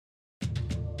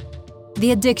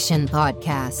The Addiction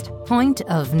Podcast, Point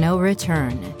of No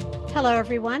Return. Hello,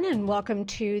 everyone, and welcome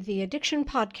to the Addiction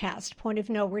Podcast, Point of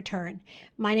No Return.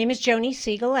 My name is Joni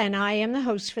Siegel, and I am the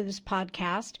host for this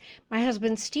podcast. My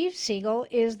husband, Steve Siegel,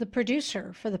 is the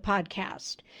producer for the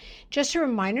podcast. Just a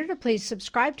reminder to please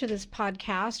subscribe to this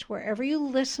podcast wherever you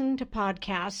listen to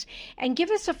podcasts and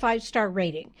give us a 5-star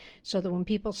rating so that when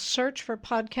people search for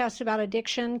podcasts about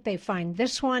addiction, they find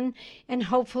this one, and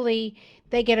hopefully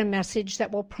they get a message that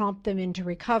will prompt them into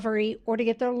recovery or to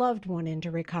get their loved one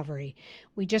into recovery.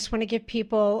 We just want to give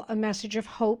people a message of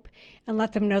hope and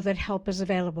let them know that help is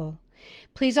available.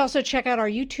 Please also check out our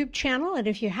YouTube channel, and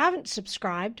if you haven't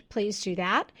subscribed, please do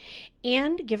that,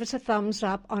 and give us a thumbs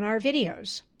up on our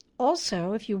videos.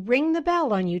 Also, if you ring the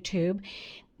bell on YouTube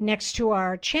next to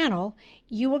our channel,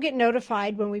 you will get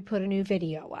notified when we put a new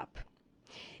video up.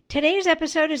 Today's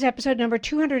episode is episode number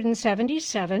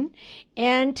 277,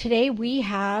 and today we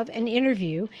have an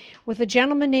interview with a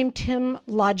gentleman named Tim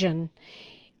Lodgen.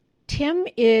 Tim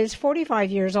is 45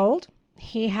 years old.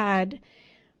 He had,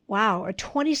 a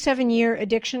 27-year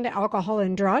addiction to alcohol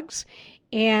and drugs,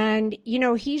 and,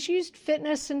 he's used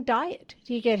fitness and diet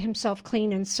to get himself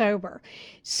clean and sober.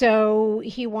 So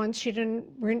he wants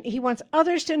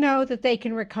others to know that they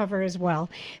can recover as well.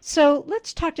 So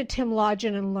let's talk to Tim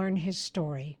Lodgen and learn his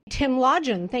story. Tim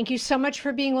Lodgen, thank you so much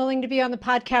for being willing to be on the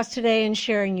podcast today and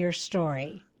sharing your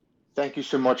story. Thank you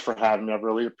so much for having me. I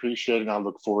really appreciate it, and I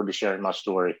look forward to sharing my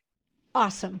story.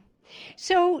 Awesome.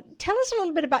 So tell us a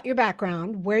little bit about your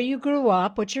background, where you grew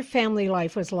up, what your family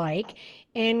life was like,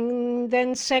 and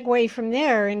then segue from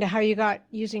there into how you got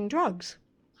using drugs.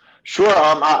 Sure.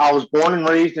 I was born and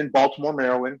raised in Baltimore,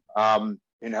 Maryland. I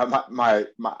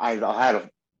had a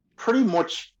pretty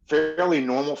much fairly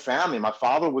normal family. My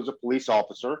father was a police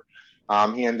officer.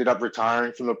 He ended up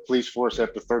retiring from the police force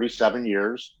after 37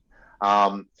 years.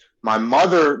 My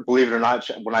mother, believe it or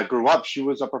not, when I grew up, she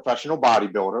was a professional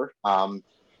bodybuilder.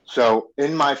 So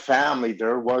in my family,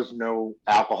 there was no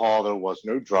alcohol, there was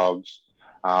no drugs.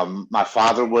 My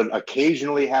father would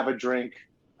occasionally have a drink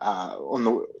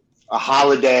on a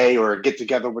holiday or a get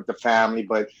together with the family,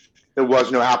 but there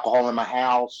was no alcohol in my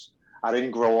house. I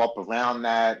didn't grow up around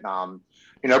that.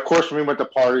 Of course, when we went to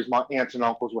parties, my aunts and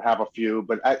uncles would have a few,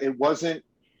 but it wasn't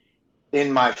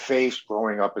in my face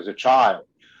growing up as a child.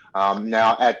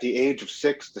 Now, at the age of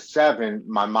 6 to 7,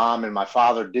 my mom and my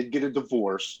father did get a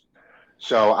divorce.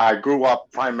 So I grew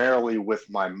up primarily with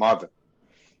my mother.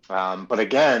 But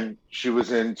again, she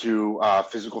was into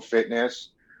physical fitness.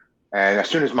 And as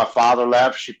soon as my father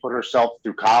left, she put herself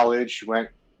through college. She went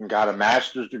and got a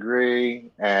master's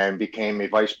degree and became a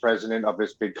vice president of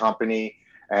this big company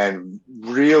and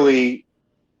really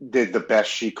did the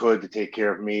best she could to take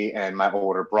care of me and my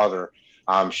older brother.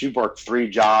 She worked 3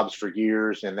 jobs for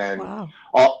years and then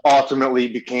ultimately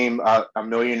became a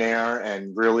millionaire,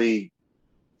 and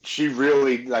she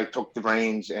really took the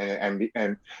reins.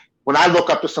 And when I look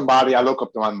up to somebody, I look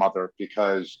up to my mother,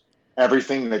 because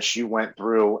everything that she went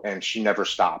through, and she never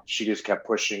stopped. She just kept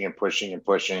pushing and pushing and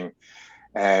pushing.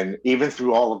 And even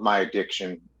through all of my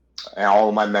addiction and all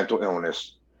of my mental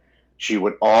illness, she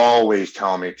would always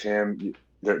tell me, Tim,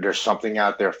 there's something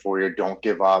out there for you. Don't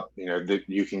give up. That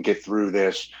you can get through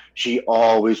this. She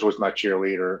always was my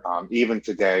cheerleader. Even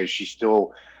today, she's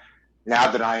still, now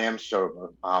that I am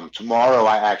sober, tomorrow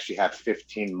I actually have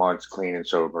 15 months clean and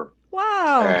sober.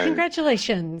 Wow. And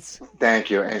congratulations.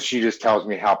 Thank you. And she just tells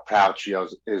me how proud she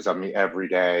is of me every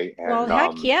day. And, well,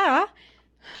 heck yeah.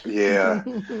 Yeah.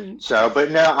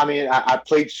 But no, I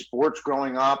played sports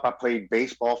growing up. I played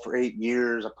baseball for 8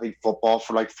 years. I played football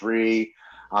for 3.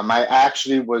 I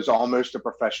actually was almost a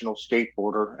professional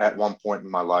skateboarder at one point in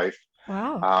my life.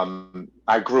 Wow.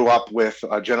 I grew up with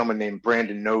a gentleman named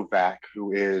Brandon Novak,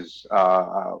 who is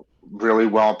really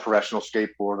well professional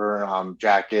skateboarder,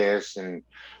 Jackass and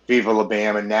Viva La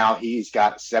Bam, and now he's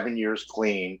got 7 years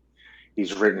clean.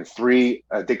 He's written 3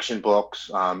 addiction books,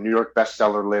 New York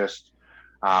bestseller list,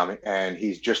 and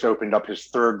he's just opened up his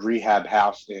 3rd rehab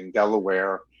house in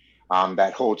Delaware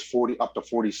that holds up to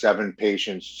 47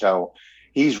 patients. So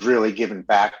he's really given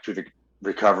back to the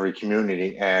recovery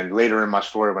community. And later in my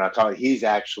story, when I tell you, he's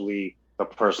actually the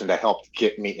person that helped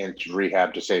get me into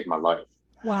rehab to save my life.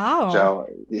 Wow. So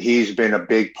he's been a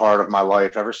big part of my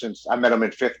life ever since I met him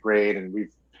in 5th grade, and we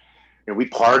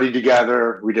partied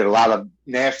together. We did a lot of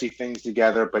nasty things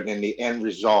together, but in the end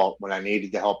result, when I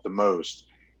needed the help the most,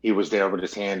 he was there with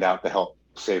his hand out to help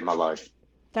save my life.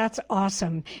 That's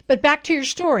awesome. But back to your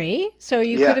story. So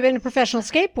you could have been a professional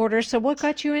skateboarder. So what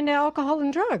got you into alcohol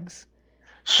and drugs?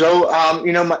 So,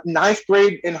 my 9th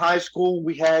grade in high school,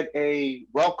 we had a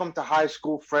welcome to high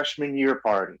school freshman year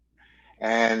party.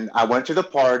 And I went to the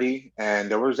party, and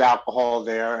there was alcohol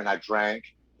there, and I drank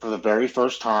for the very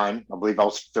first time. I believe I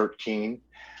was 13,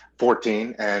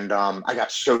 14, and I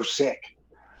got so sick.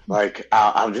 Like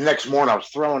the next morning, I was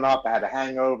throwing up. I had a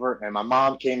hangover, and my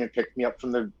mom came and picked me up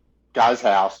from the guy's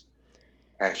house,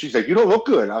 and she's like, "You don't look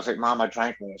good." I was like, "Mom, I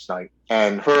drank last night."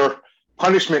 And her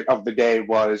punishment of the day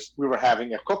was we were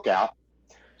having a cookout,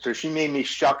 so she made me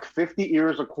shuck 50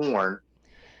 ears of corn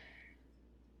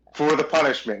for the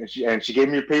punishment. And she gave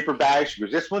me a paper bag. She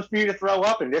goes, "This one's for you to throw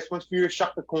up, and this one's for you to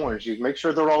shuck the corn." She goes, "Make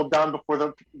sure they're all done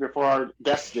before our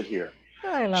guests get here."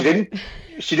 I love it.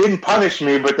 She didn't punish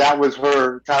me, but that was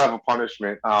her kind of a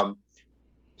punishment.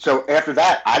 So after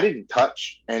that, I didn't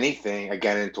touch anything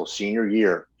again until senior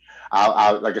year.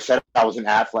 Like I said, I was an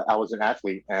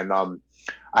athlete, and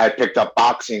I had picked up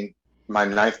boxing my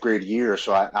ninth grade year.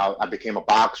 So I became a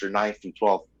boxer ninth through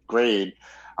 12th grade.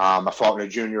 I fought in the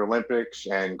Junior Olympics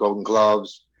and Golden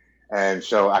Gloves. And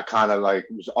so I kind of like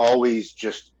was always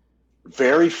just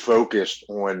very focused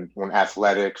on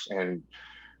athletics and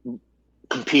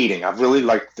competing. I really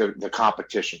liked the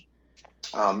competition.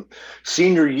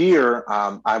 Senior year,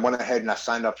 I went ahead and I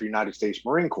signed up for United States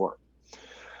Marine Corps.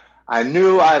 I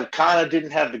knew I kind of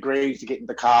didn't have the grades to get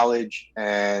into college,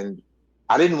 and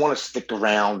I didn't want to stick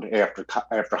around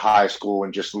after high school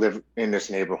and just live in this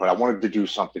neighborhood. I wanted to do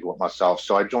something with myself,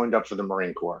 so I joined up for the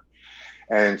Marine Corps.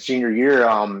 And senior year,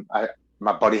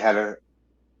 my buddy had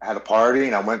a party,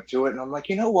 and I went to it, and I'm like,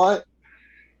 you know what?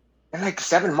 In like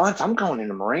 7 months, I'm going in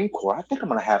the Marine Corps. I think I'm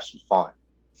going to have some fun.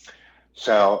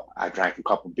 So I drank a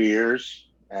couple beers,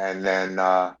 and then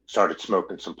started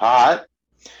smoking some pot,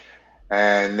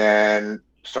 and then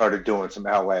started doing some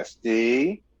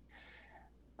LSD.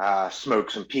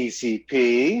 Smoked some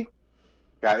PCP,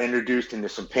 got introduced into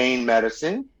some pain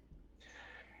medicine,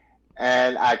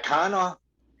 and I kind of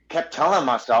kept telling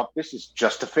myself, this is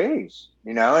just a phase.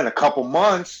 In a couple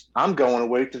months, I'm going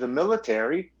away to the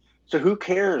military, so who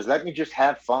cares? Let me just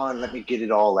have fun. Let me get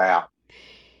it all out.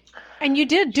 And you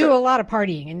did do a lot of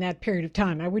partying in that period of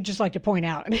time. I would just like to point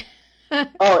out.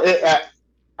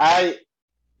 I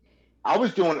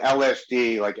was doing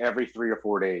LSD like every 3 or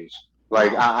 4 days.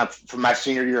 Like for my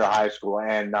senior year of high school,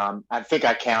 and I think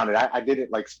I counted. I did it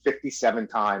like 57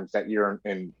 times that year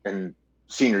in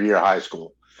senior year of high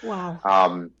school. Wow.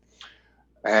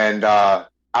 And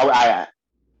I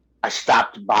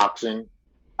stopped boxing.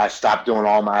 I stopped doing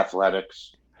all my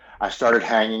athletics. I started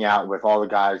hanging out with all the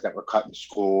guys that were cutting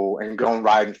school and going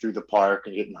riding through the park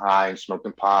and getting high and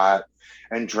smoking pot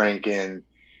and drinking.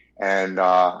 And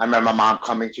I remember my mom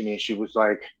coming to me, and she was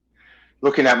like,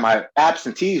 looking at my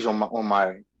absentees on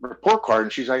my report card,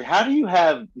 and she's like, "How do you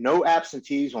have no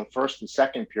absentees on first and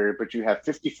second period, but you have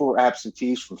 54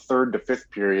 absentees from third to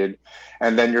fifth period,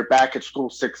 and then you're back at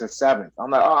school sixth and seventh?" I'm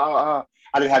like,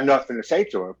 I didn't have nothing to say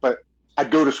to her, but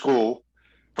I'd go to school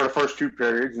for the first 2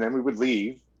 periods, and then we would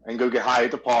leave and go get high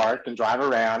at the park and drive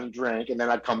around and drink, and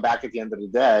then I'd come back at the end of the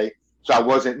day. So I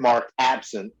wasn't marked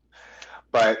absent,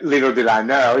 but little did I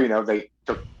know, they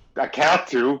took account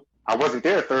to I wasn't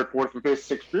there third, fourth, and fifth,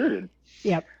 sixth period.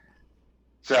 Yep.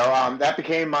 So that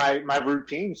became my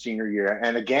routine senior year.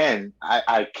 And again,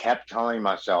 I kept telling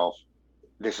myself,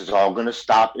 this is all going to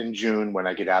stop in June when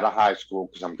I get out of high school,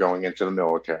 because I'm going into the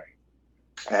military.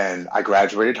 And I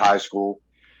graduated high school,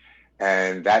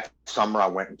 and that summer I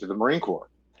went into the Marine Corps.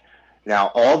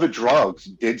 Now, all the drugs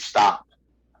did stop.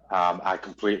 I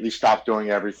completely stopped doing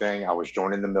everything. I was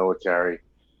joining the military.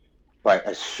 But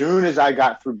as soon as I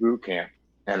got through boot camp,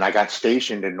 and I got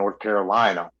stationed in North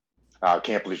Carolina,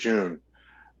 Camp Lejeune,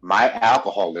 my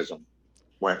alcoholism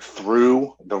went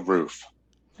through the roof.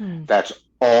 That's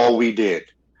all we did.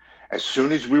 As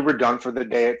soon as we were done for the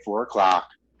day at 4:00,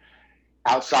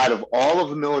 outside of all of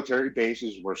the military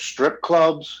bases were strip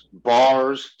clubs,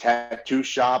 bars, tattoo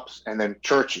shops, and then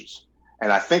churches.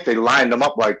 And I think they lined them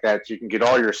up like that so you can get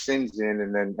all your sins in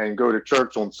and go to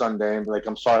church on Sunday and be like,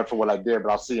 "I'm sorry for what I did,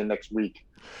 but I'll see you next week."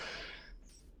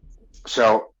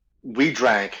 So we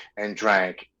drank and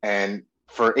drank. And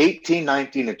for 18,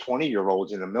 19, and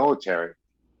 20-year-olds in the military,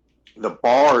 the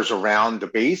bars around the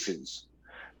bases,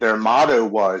 their motto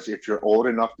was, if you're old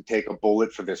enough to take a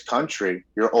bullet for this country,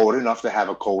 you're old enough to have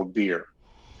a cold beer.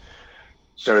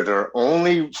 So their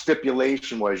only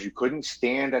stipulation was you couldn't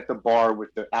stand at the bar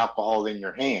with the alcohol in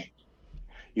your hand.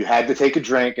 You had to take a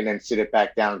drink and then sit it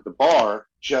back down at the bar,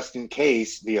 just in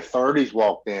case the authorities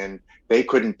walked in. They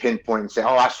couldn't pinpoint and say,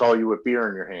 "Oh, I saw you with beer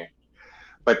in your hand."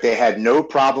 But they had no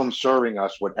problem serving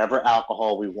us whatever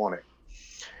alcohol we wanted.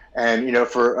 And,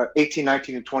 for 18,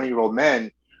 19, and 20-year-old men,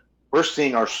 we're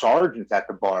seeing our sergeants at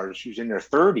the bars who's in their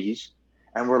 30s,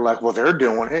 And we're like, well, they're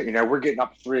doing it. We're getting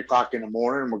up at 3 o'clock in the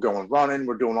morning. We're going running.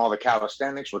 We're doing all the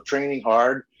calisthenics. We're training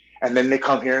hard. And then they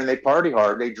come here and they party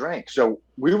hard. They drink. So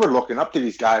we were looking up to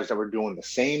these guys that were doing the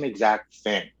same exact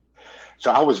thing. So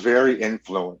I was very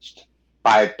influenced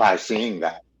by seeing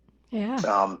that. Yeah.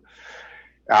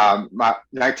 My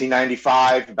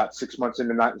 1995, about 6 months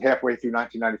into, halfway through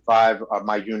 1995,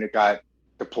 my unit got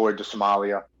deployed to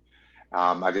Somalia.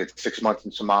 I did 6 months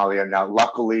in Somalia. Now,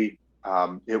 luckily,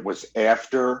 it was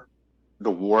after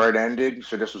the war had ended.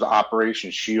 So this was Operation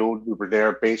Shield. We were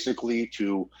there basically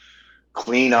to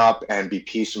clean up and be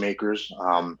peacemakers.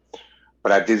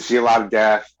 But I did see a lot of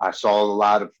death. I saw a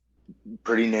lot of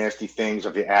pretty nasty things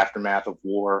of the aftermath of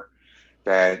war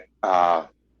that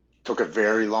took a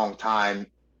very long time.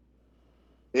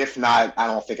 If not, I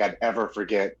don't think I'd ever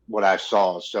forget what I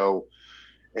saw. So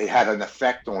it had an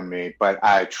effect on me, but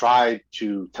I tried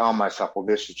to tell myself, well,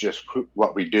 this is just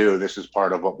what we do. This is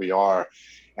part of what we are.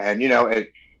 And,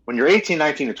 when you're 18,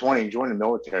 19, and 20 and join the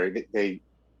military,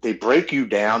 they break you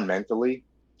down mentally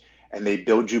and they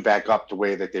build you back up the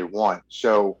way that they want.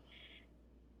 So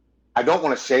I don't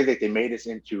want to say that they made us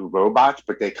into robots,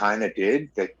 but they kind of did.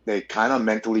 They kind of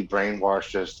mentally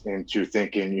brainwashed us into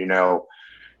thinking,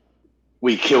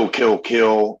 we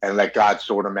kill, and let God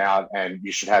sort them out. And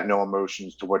you should have no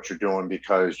emotions to what you're doing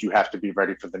because you have to be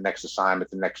ready for the next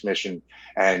assignment, the next mission.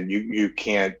 And you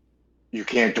can't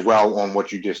dwell on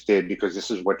what you just did because this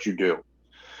is what you do.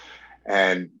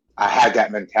 And I had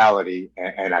that mentality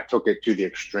and I took it to the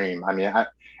extreme. I mean,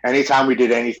 anytime we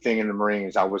did anything in the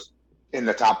Marines, I was in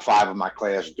the top 5 of my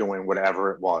class doing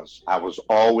whatever it was. I was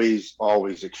always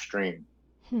extreme.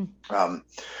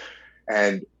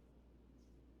 And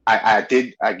I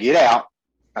get out.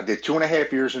 I did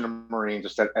 2.5 years in the Marines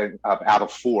instead out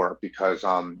of 4 because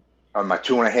on my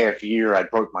 2.5 year, I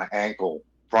broke my ankle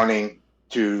running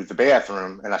to the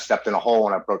bathroom and I stepped in a hole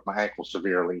and I broke my ankle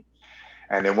severely.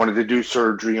 And they wanted to do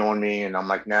surgery on me. And I'm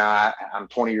like, nah, I'm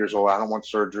 20 years old. I don't want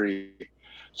surgery.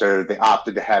 So they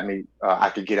opted to have me, I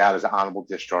could get out as an honorable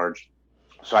discharge.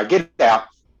 So I get out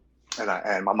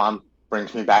and my mom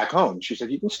brings me back home. She said,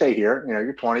 you can stay here.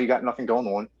 You're 20, you got nothing going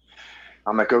on.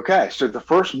 I'm like, okay. So the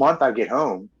first month I get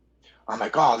home, I'm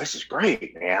like, oh, this is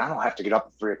great, man. I don't have to get up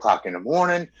at 3 o'clock in the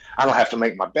morning. I don't have to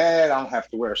make my bed. I don't have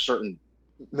to wear a certain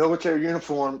military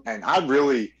uniform. And I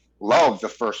really loved the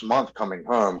first month coming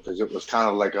home because it was kind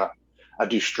of like a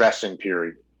de-stressing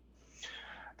period.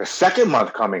 The second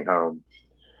month coming home,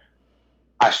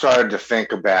 I started to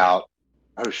think about,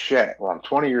 oh shit, well, I'm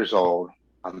 20 years old.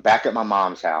 I'm back at my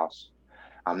mom's house.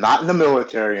 I'm not in the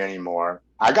military anymore.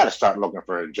 I got to start looking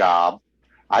for a job.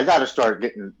 I got to start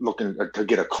looking to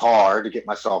get a car to get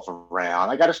myself around.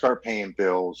 I got to start paying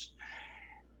bills.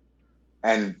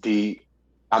 And the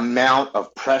amount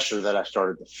of pressure that I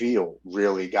started to feel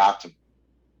really got to me.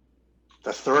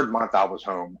 The third month I was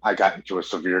home, I got into a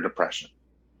severe depression.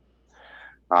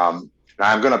 Now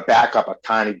I'm going to back up a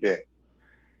tiny bit.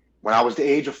 When I was the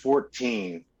age of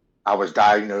 14, I was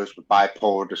diagnosed with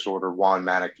bipolar disorder 1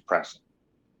 manic depressive.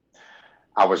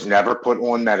 I was never put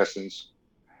on medicines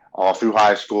all through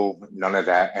high school, none of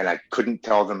that. And I couldn't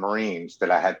tell the Marines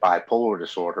that I had bipolar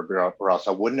disorder or else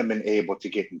I wouldn't have been able to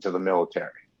get into the military.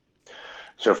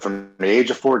 So from the age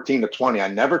of 14 to 20, I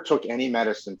never took any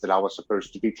medicines that I was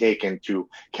supposed to be taking to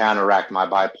counteract my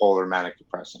bipolar manic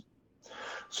depression.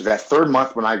 So that third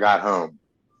month when I got home,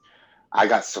 I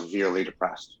got severely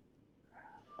depressed.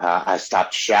 I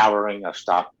stopped showering. I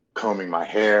stopped combing my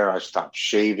hair. I stopped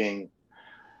shaving.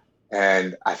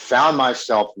 And I found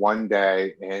myself one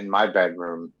day in my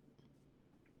bedroom.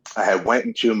 I had went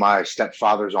into my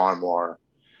stepfather's armoire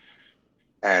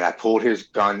and I pulled his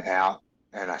gun out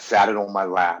and I sat it on my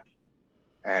lap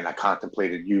and I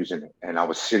contemplated using it. And I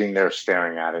was sitting there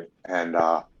staring at it. And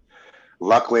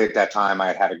luckily at that time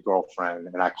I had a girlfriend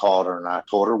and I called her and I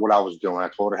told her what I was doing. I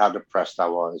told her how depressed I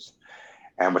was.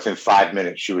 And within 5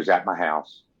 minutes, she was at my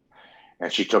house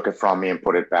and she took it from me and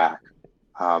put it back.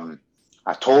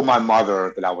 I told my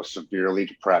mother that I was severely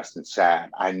depressed and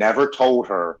sad. I never told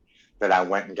her that I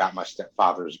went and got my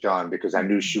stepfather's gun because I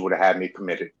knew she would have had me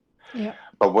committed. Yeah.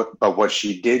 But what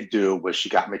she did do was she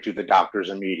got me to the doctors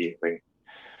immediately.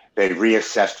 They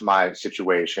reassessed my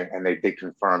situation and they did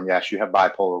confirm, yes, you have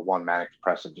bipolar 1 manic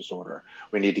depressive disorder.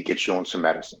 We need to get you on some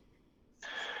medicine.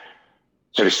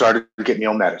 So they started to get me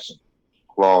on medicine.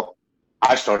 Well,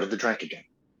 I started to drink again.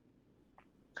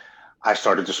 I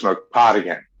started to smoke pot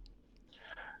again.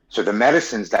 So the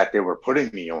medicines that they were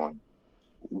putting me on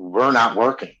were not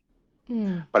working.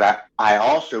 But I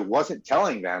also wasn't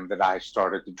telling them that I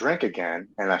started to drink again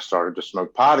and I started to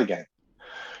smoke pot again.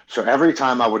 So every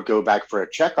time I would go back for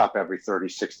a checkup every 30,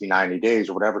 60, 90 days,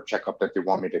 or whatever checkup that they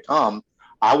want me to come,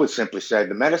 I would simply say,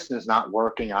 the medicine is not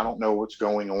working. I don't know what's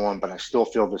going on, but I still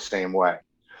feel the same way.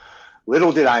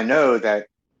 Little did I know that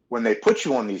when they put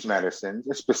you on these medicines,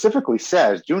 it specifically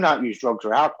says, do not use drugs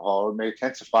or alcohol. It may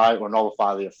intensify or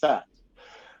nullify the effect.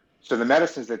 So the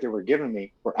medicines that they were giving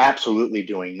me were absolutely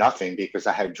doing nothing because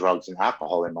I had drugs and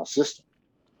alcohol in my system.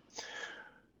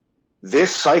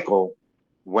 This cycle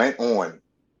went on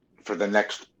for the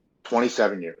next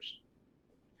 27 years.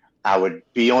 I would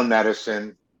be on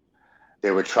medicine.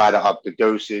 They would try to up the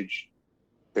dosage.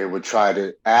 They would try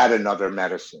to add another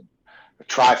medicine,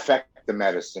 trifecta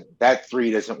medicine. That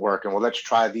 3 isn't working. Well, let's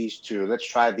try these 2. Let's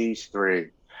try these 3.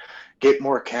 Get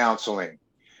more counseling.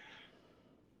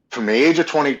 From the age of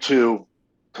 22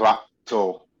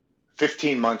 till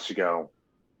 15 months ago,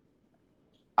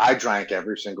 I drank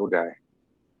every single day.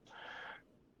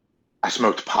 I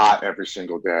smoked pot every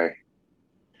single day,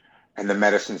 and the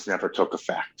medicines never took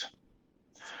effect.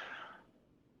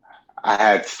 I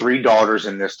had 3 daughters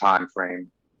in this time frame,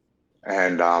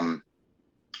 and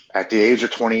at the age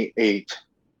of 28,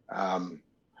 I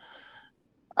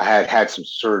had some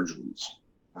surgeries.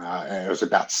 It was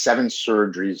about 7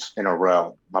 surgeries in a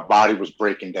row. My body was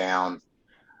breaking down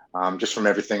just from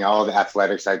everything, all the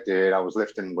athletics I did. I was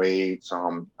lifting weights.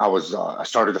 I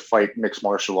started to fight mixed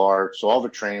martial arts. So all the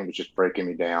training was just breaking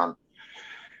me down.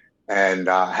 And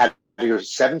I had to go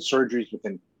 7 surgeries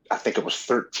within, I think it was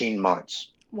 13 months.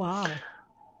 Wow.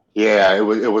 Yeah, it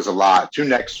was a lot. 2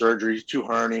 neck surgeries, 2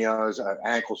 hernias,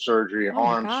 ankle surgery,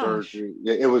 arm surgery.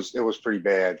 It was pretty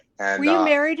bad. And were you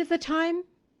married at the time?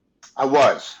 I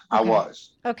was. Okay. I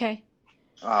was. Okay.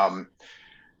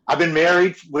 I've been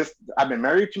married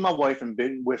to my wife and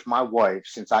been with my wife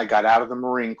since I got out of the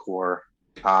Marine Corps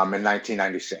in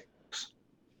 1996.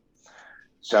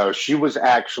 So she was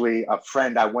actually a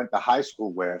friend I went to high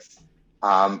school with,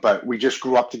 but we just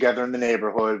grew up together in the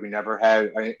neighborhood. We never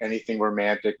had anything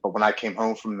romantic. But when I came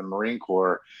home from the Marine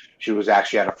Corps, she was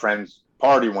actually at a friend's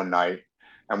party one night,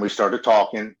 and we started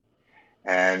talking.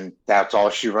 And that's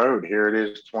all she wrote. Here it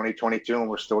is, 2022, and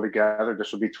we're still together.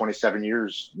 This will be 27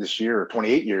 years this year, or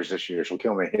 28 years this year. She'll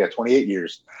kill me. Yeah, 28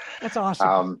 years. That's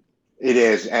awesome. It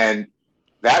is. And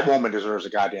that woman deserves a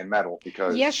goddamn medal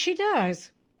because... Yes, she does.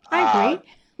 I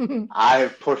agree.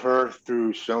 I've put her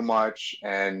through so much,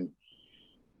 and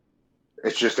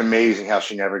it's just amazing how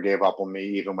she never gave up on me,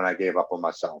 even when I gave up on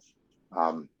myself.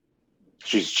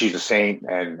 She's a saint,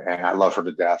 and I love her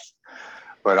to death.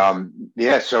 But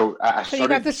yeah, so you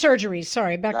got the surgeries.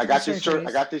 Sorry, back to the surgeries.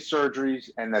 I got these surgeries,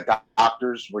 and the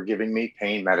doctors were giving me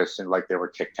pain medicine like they were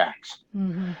Tic Tacs.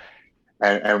 Mm-hmm.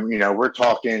 And you know, we're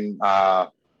talking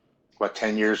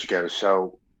 10 years ago.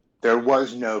 So there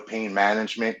was no pain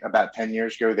management about 10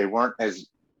 years ago. They weren't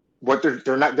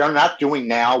they're not doing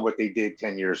now what they did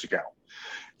 10 years ago.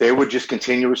 They would just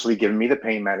continuously give me the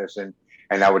pain medicine.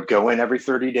 And I would go in every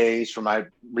 30 days for my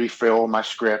refill, my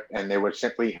script, and they would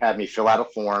simply have me fill out a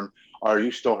form. Are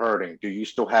you still hurting? Do you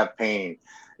still have pain?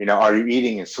 You know, are you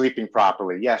eating and sleeping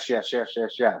properly? Yes.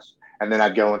 And then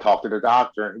I'd go and talk to the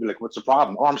doctor and be like, what's the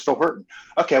problem? Oh, I'm still hurting.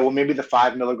 Okay, well, maybe the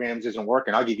 5 milligrams isn't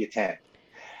working. I'll give you 10.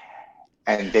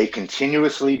 And they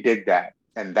continuously did that.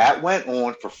 And that went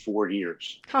on for 4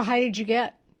 years. How high did you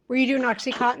get? Were you doing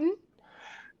Oxycontin?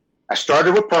 I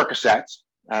started with Percocets.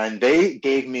 And they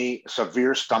gave me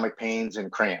severe stomach pains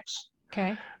and cramps.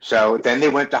 Okay. So then they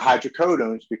went to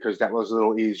hydrocodones because that was a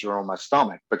little easier on my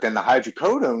stomach. But then the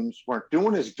hydrocodones weren't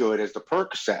doing as good as the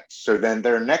Percocets. So then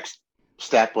their next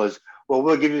step was, well,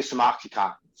 we'll give you some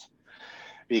Oxycontins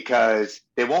because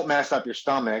they won't mess up your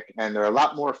stomach, and they're a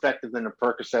lot more effective than the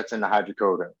Percocets and the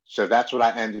hydrocodone. So that's what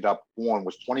I ended up on,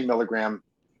 was 20 milligram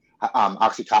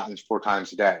Oxycontins 4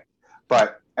 times a day.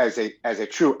 But as a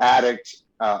true addict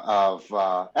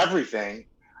of everything,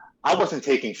 I wasn't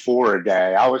taking 4 a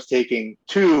day. I was taking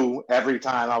 2 every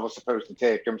time I was supposed to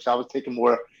take them. So I was taking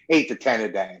more 8 to 10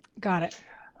 a day. Got it.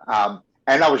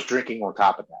 And I was drinking on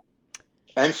top of that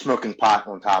and smoking pot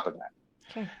on top of that.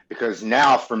 Okay. Because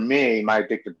now for me, my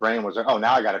addicted brain was like, oh,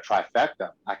 now I got a trifecta.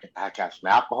 I can have some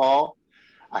alcohol.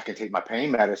 I can take my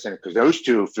pain medicine because those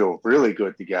 2 feel really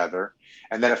good together.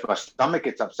 And then if my stomach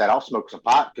gets upset, I'll smoke some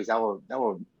pot because that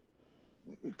will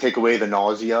take away the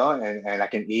nausea and I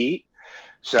can eat.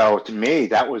 So to me,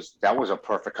 that was a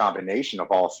perfect combination of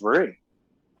all 3.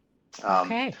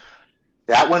 Okay.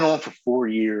 That went on for 4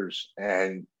 years,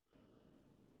 and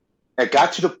it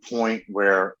got to the point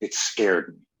where it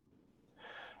scared me.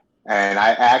 And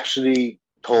I actually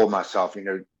told myself, you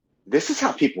know, this is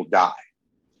how people die.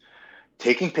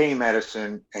 Taking pain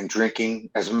medicine and drinking,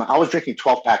 I was drinking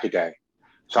 12-pack a day.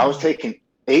 So I was taking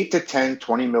 8 to 10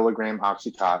 20 milligram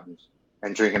Oxycontins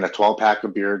and drinking a 12-pack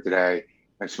of beer a day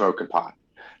and smoking pot.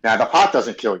 Now, the pot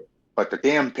doesn't kill you, but the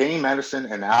damn pain medicine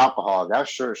and the alcohol, that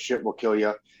sure as shit will kill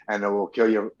you, and it will kill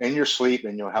you in your sleep,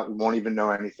 and you won't even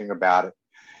know anything about it.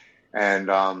 And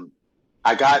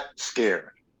I got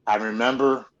scared. I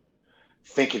remember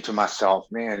thinking to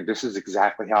myself, man, this is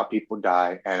exactly how people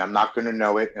die, and I'm not going to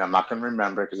know it, and I'm not going to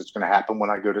remember it because it's going to happen when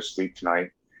I go to sleep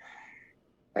tonight.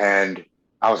 And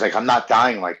I was like, I'm not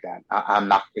dying like that. I'm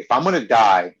not. If I'm going to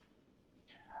die,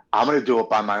 I'm going to do it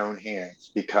by my own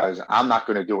hands because I'm not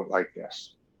going to do it like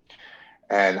this.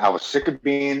 And I was sick of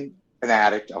being an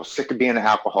addict. I was sick of being an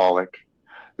alcoholic.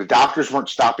 The doctors weren't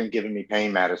stopping giving me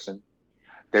pain medicine.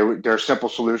 Their simple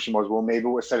solution was, well, maybe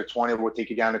instead of 20, we'll take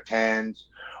you down to 10s,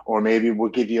 or maybe we'll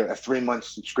give you a 3-month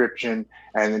subscription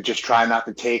and then just try not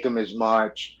to take them as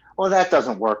much. Well, that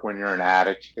doesn't work when you're an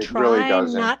addict. It really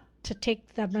doesn't. Try not to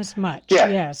take them as much.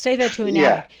 Yeah. Say that to an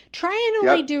addict. Try and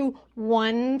only do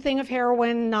one thing of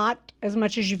heroin, not as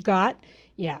much as you've got.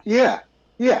 Yeah.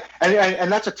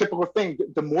 And that's a typical thing.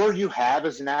 The more you have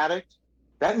as an addict,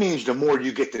 that means the more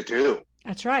you get to do.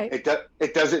 That's right.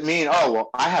 It doesn't mean, oh, well,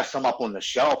 I have some up on the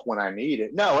shelf when I need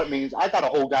it. No, it means I got a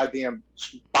whole goddamn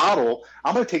bottle.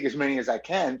 I'm going to take as many as I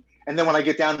can. And then when I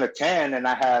get down to 10 and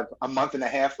I have a month and a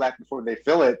half left before they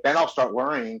fill it, then I'll start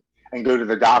worrying and go to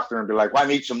the doctor and be like, well, I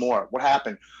need some more. What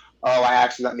happened? Oh, I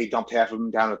accidentally dumped half of them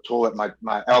down the toilet.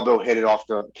 My elbow hit it off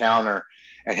the counter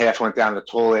and half went down the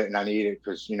toilet, and I need it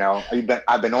because,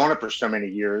 I've been on it for so many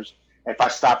years. If I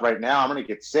stop right now, I'm going to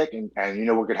get sick, and you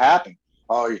know what could happen?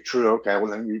 Oh, you're true. Okay, well,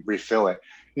 then you refill it.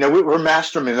 We're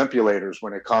master manipulators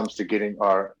when it comes to getting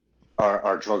our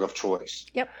drug of choice.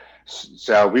 Yep.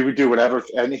 So we would do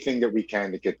anything that we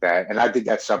can to get that. And I did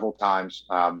that several times.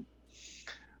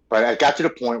 But I got to the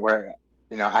point where,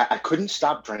 I couldn't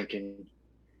stop drinking.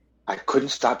 I couldn't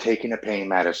stop taking the pain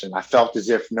medicine. I felt as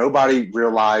if nobody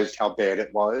realized how bad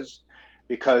it was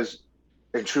because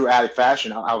in true addict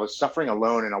fashion, I was suffering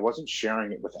alone and I wasn't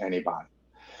sharing it with anybody.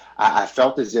 I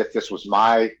felt as if this was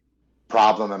my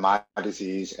problem and my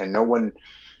disease, and no one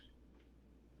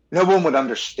would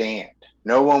understand.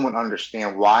 No one would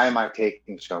understand why am I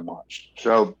taking so much.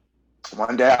 So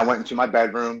one day I went into my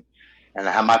bedroom and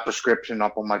I had my prescription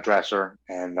up on my dresser,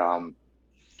 and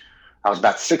I was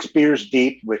about 6 beers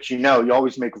deep, which you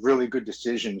always make really good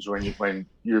decisions when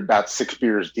you're about 6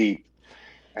 beers deep.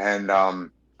 And I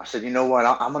said, you know what,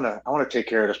 I want to take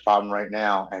care of this problem right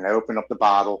now. And I opened up the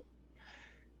bottle.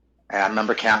 And I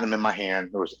remember counting them in my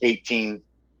hand. There was 18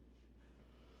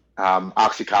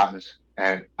 Oxycontins,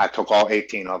 and I took all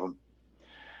 18 of them.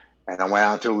 And I went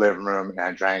out to the living room, and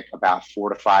I drank about 4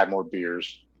 to 5 more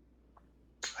beers.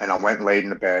 And I went and laid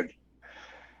in the bed.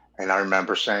 And I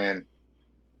remember saying,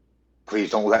 please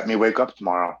don't let me wake up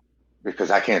tomorrow because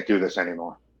I can't do this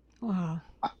anymore. Wow.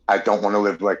 I don't want to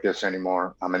live like this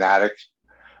anymore. I'm an addict.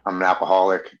 I'm an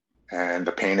alcoholic, and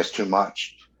the pain is too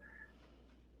much.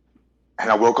 And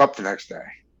I woke up the next day,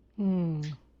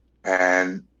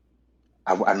 and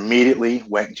I immediately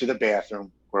went into the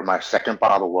bathroom where my second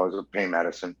bottle was of pain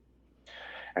medicine,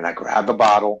 and I grabbed the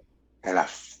bottle and I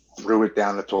threw it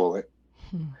down the toilet.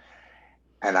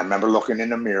 And I remember looking in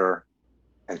the mirror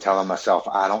and telling myself,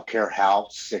 I don't care how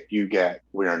sick you get,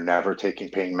 we are never taking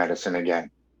pain medicine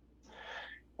again.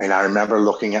 And I remember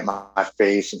looking at my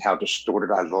face and how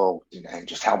distorted I looked and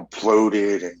just how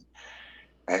bloated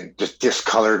and just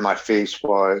discolored my face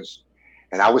was.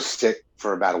 And I was sick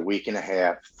for about a week and a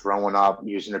half, throwing up,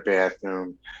 using the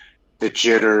bathroom, the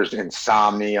jitters,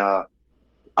 insomnia,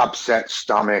 upset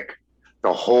stomach,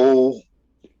 the whole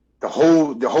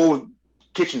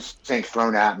kitchen sink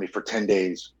thrown at me for 10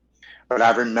 days. But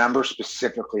I remember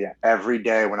specifically every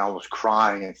day when I was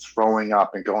crying and throwing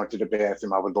up and going to the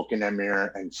bathroom, I would look in the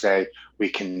mirror and say, we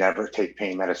can never take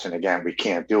pain medicine again. We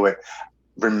can't do it.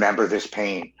 Remember this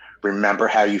pain. Remember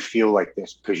how you feel like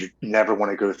this because you never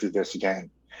want to go through this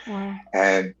again. Wow.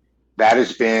 And that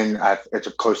has been, it's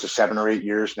close to 7 or 8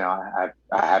 years now.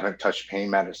 I haven't touched pain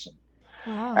medicine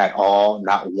at all,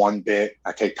 not one bit.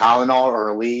 I take Tylenol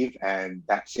or Aleve, and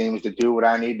that seems to do what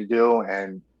I need to do.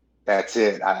 And that's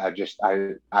it.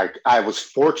 I was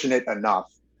fortunate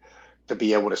enough to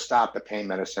be able to stop the pain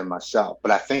medicine myself.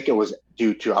 But I think it was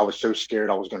due to, I was so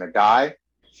scared I was going to die,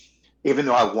 even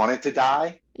though I wanted to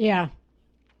die. Yeah.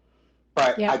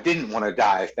 But I didn't want to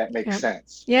die, if that makes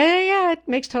sense. Yeah. It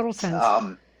makes total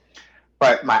sense.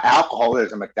 But my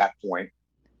alcoholism at that point,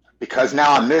 because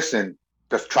now I'm missing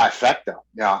the trifecta.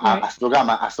 I still got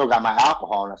my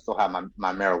alcohol and I still have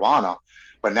my marijuana.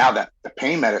 But now that the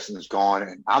pain medicine is gone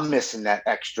and I'm missing that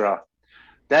extra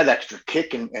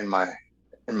kick in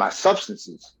my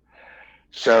substances.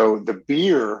 So the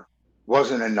beer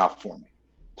wasn't enough for me.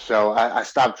 So I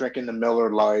stopped drinking the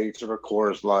Miller Lights or the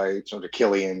Coors Lights or the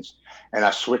Killians, and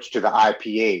I switched to the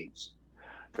IPAs,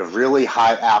 the really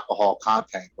high alcohol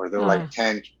content, where they're like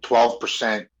 10,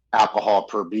 12% alcohol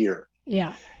per beer.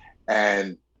 Yeah.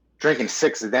 And drinking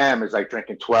 6 of them is like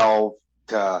drinking 12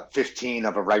 to 15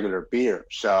 of a regular beer.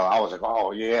 So I was like,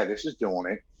 oh, yeah, this is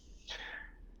doing it.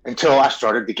 Until I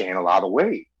started to gain a lot of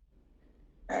weight.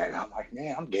 And I'm like,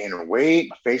 man, I'm gaining weight.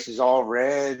 My face is all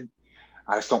red.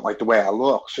 I just don't like the way I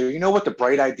look. So you know what the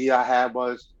bright idea I had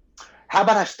was? How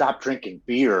about I stop drinking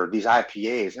beer, these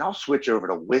IPAs, and I'll switch over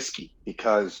to whiskey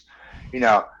because,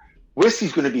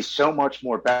 whiskey's going to be so much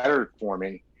more better for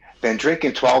me than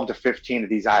drinking 12 to 15 of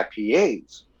these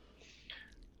IPAs.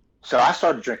 So I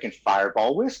started drinking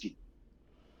Fireball whiskey.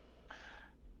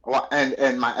 Well,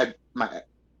 and my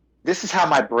this is how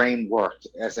my brain worked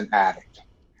as an addict.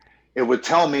 It would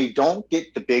tell me, don't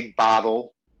get the big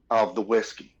bottle of the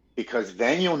whiskey because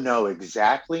then you'll know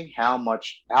exactly how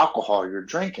much alcohol you're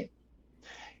drinking.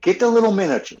 Get the little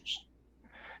miniatures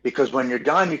because when you're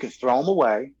done, you can throw them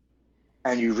away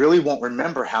and you really won't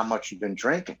remember how much you've been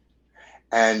drinking.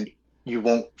 And you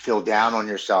won't feel down on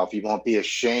yourself. You won't be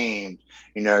ashamed.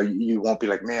 You won't be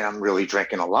like, man, I'm really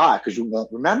drinking a lot because you won't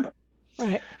remember.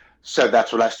 Right. So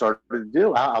that's what I started to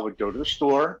do. I would go to the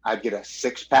store, I'd get a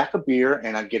 6-pack of beer,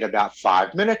 and I'd get about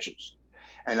 5 miniatures.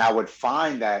 And I would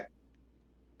find that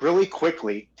really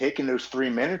quickly, taking those 3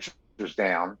 miniatures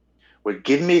down would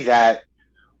give me that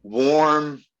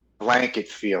warm blanket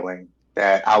feeling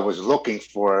that I was looking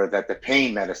for, that the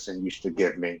pain medicine used to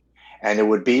give me. And it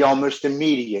would be almost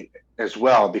immediate as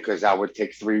well because I would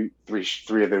take three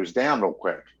of those down real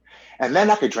quick. And then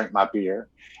I could drink my beer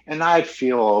and I'd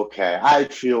feel okay.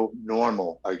 I'd feel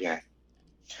normal again.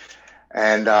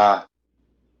 And I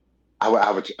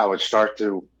would start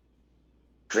to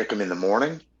drink them in the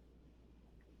morning.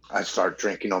 I'd start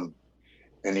drinking them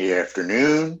in the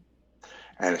afternoon.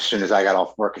 And as soon as I got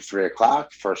off work at 3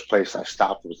 o'clock, first place I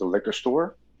stopped was the liquor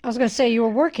store. I was going to say you were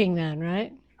working then,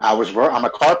 right? I'm a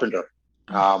carpenter.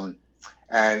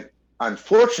 And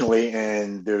unfortunately,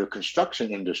 in the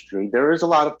construction industry, there is a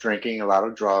lot of drinking, a lot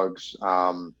of drugs.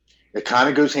 It kind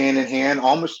of goes hand in hand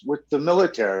almost with the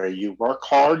military. You work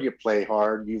hard, you play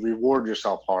hard, you reward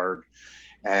yourself hard.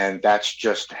 And that's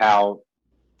just how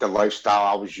the lifestyle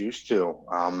I was used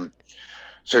to.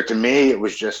 So to me, it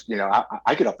was just,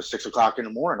 I get up at 6 o'clock in the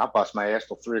morning. I bust my ass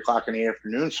till 3 o'clock in the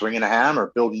afternoon, swinging a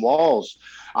hammer, building walls.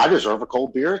 I deserve a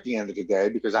cold beer at the end of the day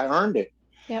because I earned it.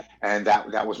 Yep. And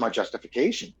that was my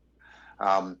justification.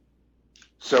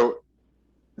 So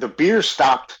the beer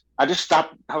stopped. I just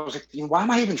stopped. I was like, why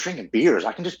am I even drinking beers?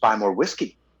 I can just buy more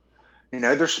whiskey.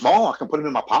 They're small. I can put them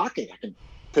in my pocket. I can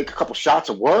take a couple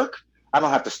shots at work. I don't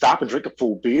have to stop and drink a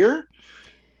full beer.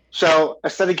 So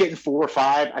instead of getting 4 or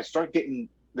 5, I start getting,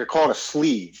 they're called a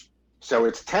sleeve. So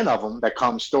it's 10 of them that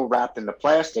come still wrapped in the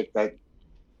plastic that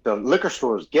the liquor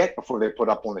stores get before they put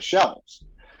up on the shelves.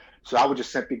 So I would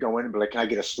just simply go in and be like, can I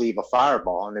get a sleeve of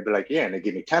Fireball? And they'd be like, yeah. And they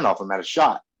give me 10 of them at a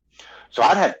shot. So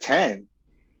I'd have 10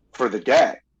 for the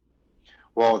day.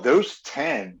 Well, those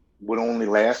 10 would only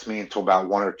last me until about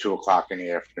 1 or 2 o'clock in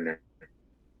the afternoon.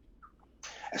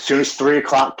 As soon as 3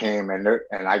 o'clock came and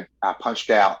I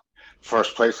punched out,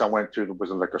 first place I went to was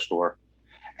a liquor store,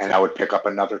 and I would pick up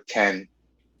another 10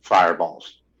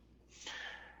 Fireballs.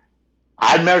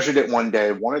 I measured it one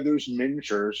day. One of those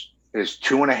miniatures is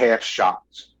 2.5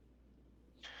 shots.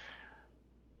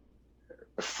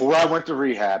 Before I went to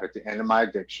rehab at the end of my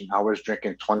addiction, I was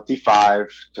drinking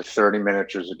 25 to 30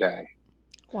 miniatures a day.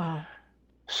 Wow.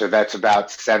 So that's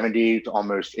about 70 to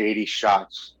almost 80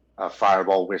 shots of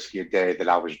Fireball whiskey a day that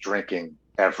I was drinking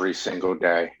every single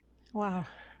day. Wow.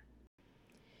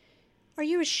 Are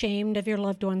you ashamed of your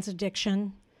loved one's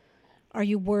addiction? Are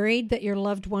you worried that your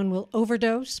loved one will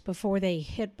overdose before they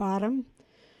hit bottom?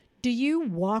 Do you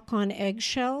walk on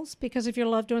eggshells because of your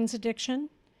loved one's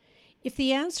addiction? If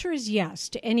the answer is yes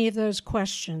to any of those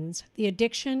questions, the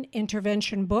Addiction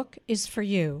Intervention book is for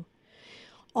you.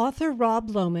 Author Rob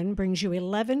Lohman brings you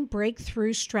 11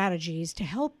 breakthrough strategies to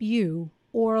help you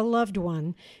or a loved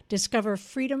one discover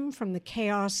freedom from the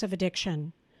chaos of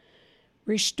addiction.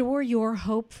 Restore your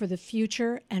hope for the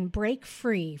future and break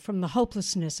free from the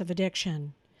hopelessness of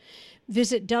addiction.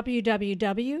 Visit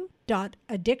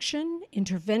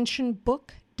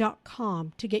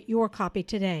www.addictioninterventionbook.com to get your copy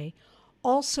today.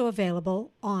 Also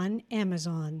available on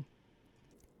Amazon.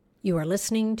 You are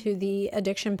listening to the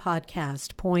Addiction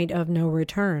Podcast, Point of No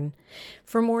Return.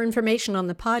 For more information on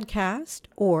the podcast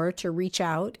or to reach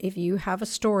out if you have a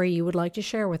story you would like to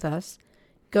share with us,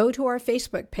 go to our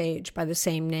Facebook page by the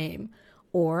same name,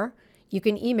 or You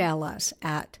can email us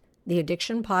at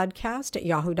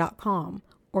theaddictionpodcast@yahoo.com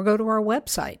or go to our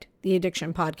website,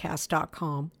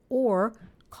 theaddictionpodcast.com, or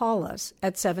call us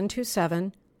at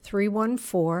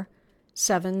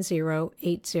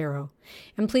 727-314-7080.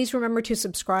 And please remember to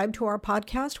subscribe to our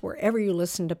podcast wherever you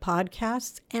listen to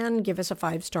podcasts and give us a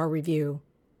 5-star review.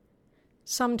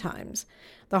 Sometimes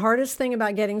the hardest thing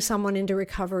about getting someone into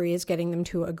recovery is getting them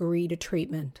to agree to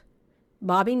treatment.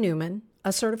 Bobby Newman,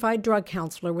 a certified drug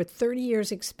counselor with 30 years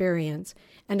experience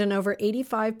and an over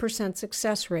 85%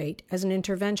 success rate as an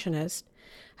interventionist,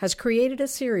 has created a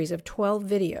series of 12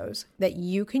 videos that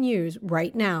you can use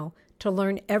right now to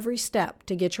learn every step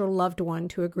to get your loved one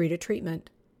to agree to treatment.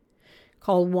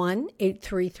 Call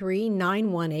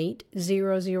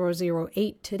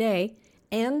 1-833-918-0008 today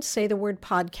and say the word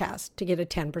podcast to get a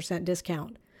 10%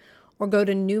 discount. Or go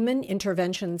to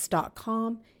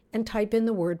newmaninterventions.com and type in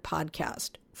the word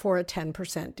podcast for a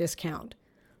 10% discount.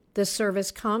 This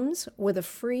service comes with a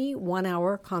free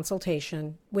 1-hour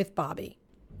consultation with Bobby.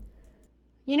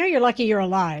 You know you're lucky you're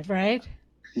alive, right?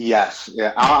 Yes.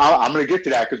 Yeah. I'm going to get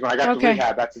to that because when I got to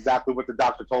rehab, that's exactly what the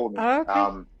doctor told me.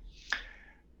 Okay.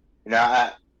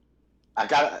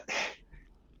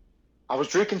 I was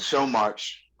drinking so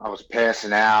much. I was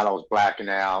passing out. I was blacking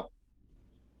out.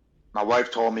 My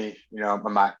wife told me,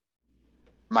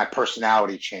 my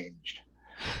personality changed.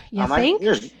 You think?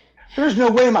 There's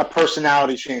no way my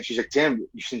personality changed. She's like, Tim,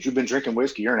 since you've been drinking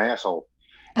whiskey, you're an asshole.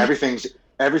 Everything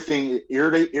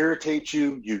irritates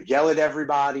you. You yell at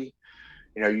everybody.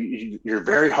 You're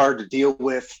very hard to deal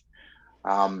with.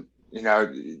 You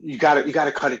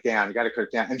gotta cut it down. You gotta cut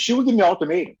it down. And she would give me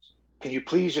ultimatums. Can you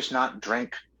please just not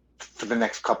drink for the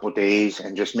next couple of days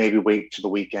and just maybe wait to the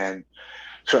weekend?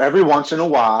 So every once in a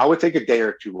while, I would take a day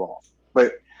or two off.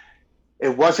 But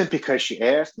it wasn't because she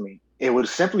asked me. It would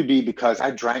simply be because I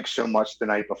drank so much the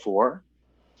night before.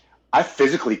 I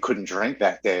physically couldn't drink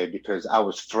that day because I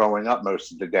was throwing up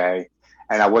most of the day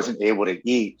and I wasn't able to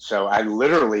eat. So I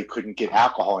literally couldn't get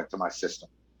alcohol into my system.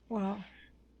 Wow.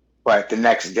 But the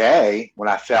next day, when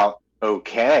I felt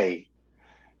okay,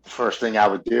 the first thing I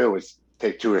would do was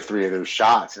take 2 or 3 of those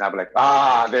shots. And I'd be like,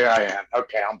 there I am.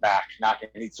 Okay, I'm back. Now I can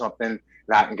eat something.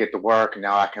 Now I can get to work. And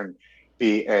now I can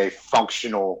be a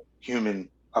functional human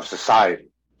of society.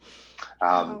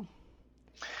 Wow.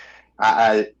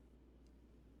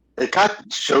 It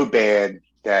got so bad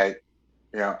that,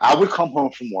 I would come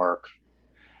home from work,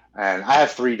 and I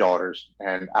have 3 daughters,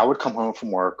 and I would come home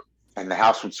from work and the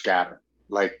house would scatter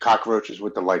like cockroaches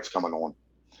with the lights coming on.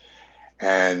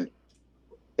 And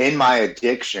in my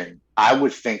addiction, I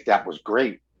would think that was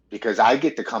great because I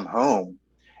get to come home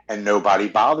and nobody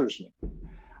bothers me.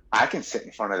 I can sit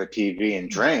in front of the TV and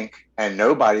drink and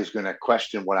nobody's going to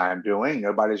question what I'm doing.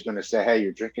 Nobody's going to say, hey,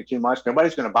 you're drinking too much.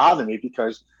 Nobody's going to bother me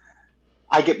because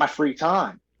I get my free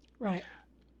time. Right.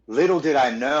 Little did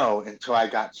I know until I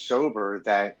got sober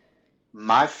that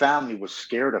my family was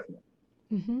scared of me.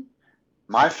 Mm-hmm.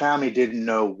 My family didn't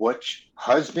know which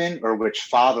husband or which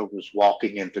father was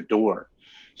walking in the door.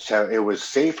 So it was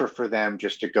safer for them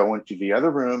just to go into the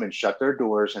other room and shut their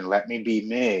doors and let me be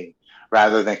me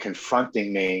rather than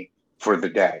confronting me for the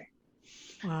day.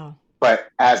 Wow. But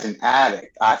as an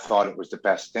addict, I thought it was the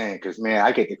best thing because, man,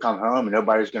 I get to come home and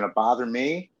nobody's going to bother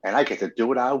me and I get to do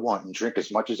what I want and drink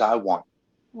as much as I want.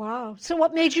 Wow. So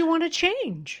what made you want to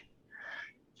change?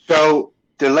 So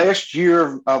the last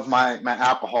year of my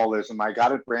alcoholism, I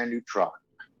got a brand new truck.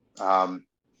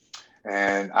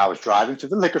 And I was driving to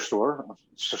the liquor store,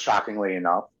 shockingly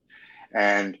enough,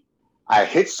 and I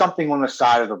hit something on the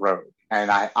side of the road. And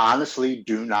I honestly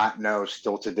do not know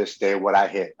still to this day what I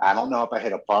hit. I don't know if I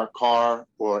hit a parked car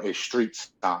or a street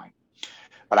sign,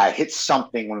 but I hit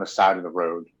something on the side of the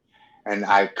road. And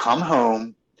I come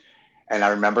home and I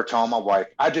remember telling my wife,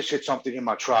 I just hit something in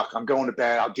my truck. I'm going to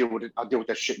bed. I'll deal with it. I'll deal with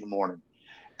that shit in the morning.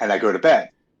 And I go to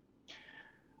bed.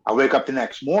 I wake up the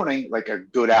next morning like a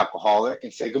good alcoholic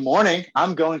and say, good morning.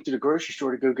 I'm going to the grocery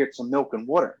store to go get some milk and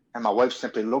water. And my wife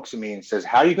simply looks at me and says,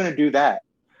 how are you going to do that?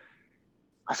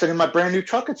 I said, in my brand new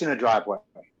truck, it's in the driveway.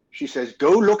 She says,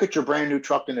 go look at your brand new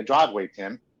truck in the driveway,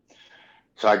 Tim.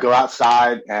 So I go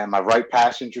outside and my right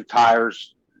passenger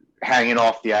tire's hanging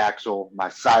off the axle. My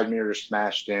side mirror is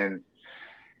smashed in.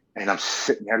 And I'm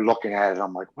sitting there looking at it.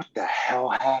 I'm like, what the hell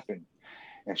happened?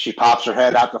 And she pops her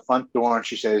head out the front door and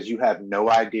she says, you have no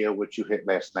idea what you hit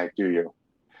last night, do you?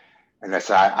 And I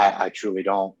said, I truly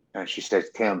don't. And she says,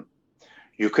 Tim,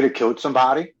 you could have killed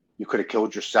somebody. You could have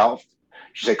killed yourself.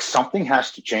 She's like, something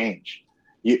has to change.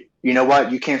 You know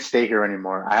what? You can't stay here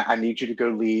anymore. I need you to go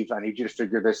leave. I need you to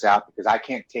figure this out because I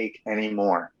can't take any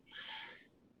more.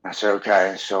 I said,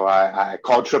 okay. So I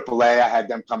called AAA. I had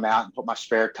them come out and put my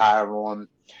spare tire on.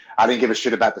 I didn't give a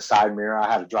shit about the side mirror.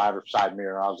 I had a driver's side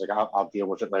mirror. I was like, I'll deal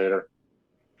with it later.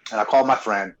 And I called my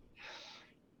friend.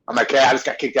 I'm like, hey, I just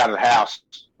got kicked out of the house.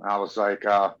 And I was like,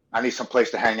 I need some place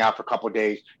to hang out for a couple of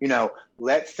days.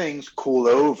 Let things cool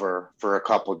over for a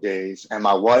couple of days, and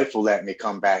my wife will let me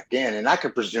come back in, and I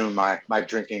could resume my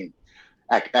drinking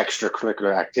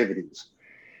extracurricular activities.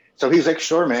 So he's like,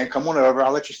 sure, man, come on over.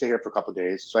 I'll let you stay here for a couple of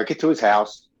days. So I get to his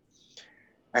house,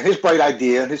 and his bright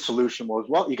idea and his solution was,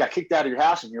 well, you got kicked out of your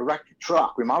house and you wrecked your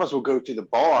truck. We might as well go to the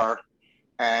bar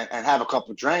and have a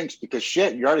couple of drinks because,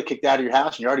 shit, you already kicked out of your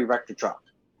house and you already wrecked your truck.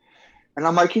 And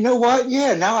I'm like, you know what?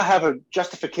 Yeah, now I have a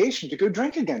justification to go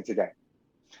drink again today.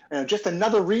 Just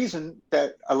another reason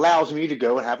that allows me to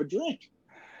go and have a drink.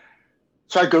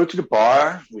 So I go to the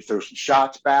bar. We throw some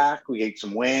shots back. We ate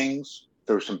some wings,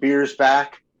 throw some beers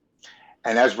back.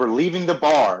 And as we're leaving the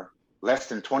bar, less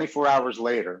than 24 hours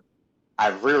later, I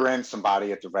rear-end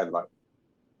somebody at the red light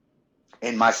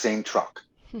in my same truck.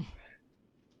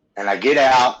 And I get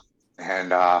out,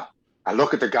 and I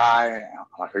look at the guy. I'm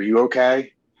like, are you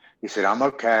okay? He said, I'm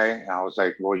okay. And I was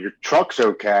like, well, your truck's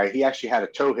okay. He actually had a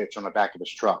tow hitch on the back of his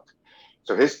truck.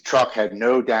 So his truck had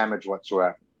no damage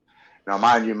whatsoever. Now,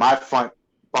 mind you, my front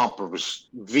bumper was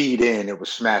V'd in. It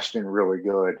was smashed in really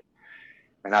good.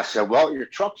 And I said, well, your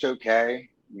truck's okay.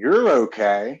 You're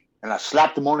okay. And I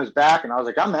slapped him on his back, and I was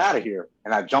like, I'm out of here.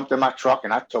 And I jumped in my truck,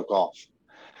 and I took off.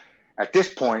 At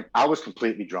this point, I was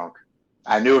completely drunk.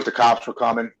 I knew if the cops were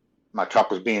coming, my truck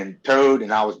was being towed,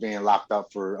 and I was being locked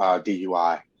up for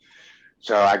DUI.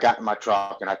 So I got in my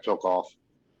truck and I took off.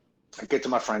 I get to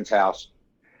my friend's house,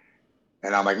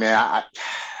 and I'm like, man, I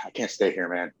can't stay here,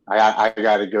 man. I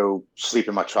got to go sleep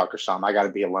in my truck or something. I got to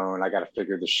be alone. I got to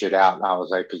figure this shit out. And I was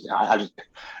like, because I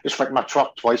just wrecked my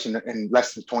truck twice in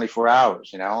less than 24 hours,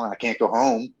 and I can't go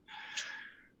home.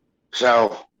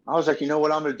 So I was like, you know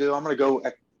what I'm going to do? I'm going to go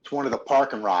to one of the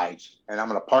parking rides, and I'm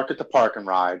going to park at the parking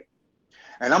ride,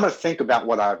 and I'm going to think about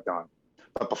what I've done.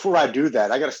 But before I do that,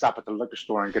 I got to stop at the liquor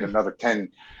store and get another 10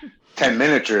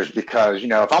 miniatures because,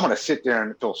 if I'm going to sit there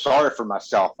and feel sorry for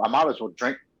myself, I might as well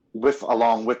drink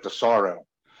along with the sorrow.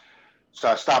 So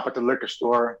I stop at the liquor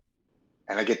store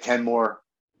and I get 10 more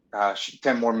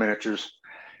miniatures,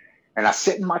 and I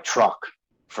sit in my truck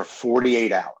for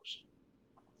 48 hours.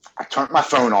 I turned my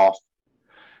phone off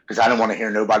because I didn't want to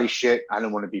hear nobody's shit. I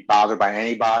didn't want to be bothered by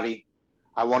anybody.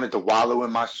 I wanted to wallow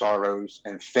in my sorrows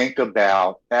and think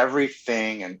about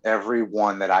everything and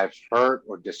everyone that I've hurt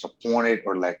or disappointed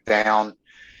or let down.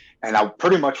 And I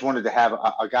pretty much wanted to have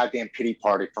a goddamn pity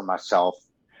party for myself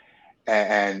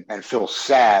and feel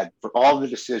sad for all the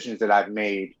decisions that I've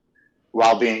made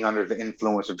while being under the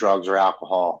influence of drugs or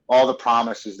alcohol, all the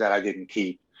promises that I didn't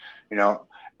keep,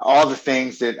 all the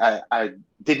things that I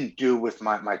didn't do with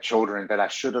my children that I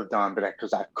should have done, but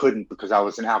because I couldn't because I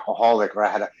was an alcoholic or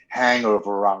I had a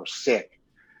hangover or I was sick.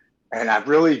 And I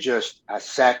really I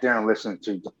sat there and listened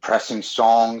to depressing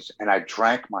songs, and I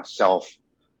drank myself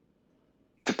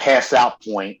to pass out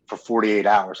point for 48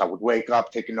 hours. I would wake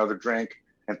up, take another drink,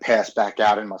 and pass back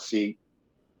out in my seat.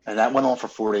 And that went on for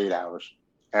 48 hours.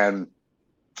 And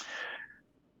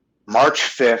March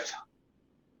 5th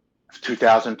of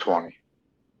 2020,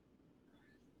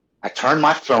 I turned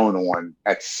my phone on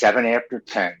at 7 after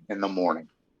 10 in the morning.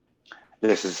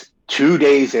 This is 2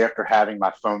 days after having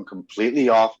my phone completely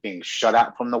off, being shut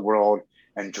out from the world,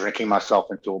 and drinking myself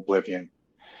into oblivion.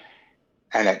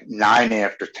 And at 9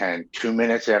 after 10, 2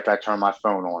 minutes after I turn my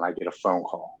phone on, I get a phone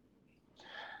call.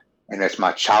 And it's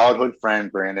my childhood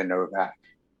friend, Brandon Novak.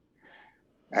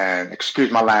 And excuse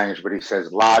my language, but he says,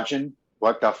 Lodgen,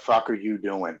 what the fuck are you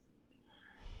doing?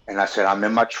 And I said, I'm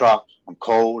in my truck. I'm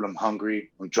cold. I'm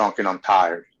hungry. I'm drunk and I'm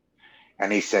tired.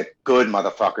 And he said, good,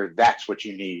 motherfucker. That's what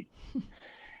you need.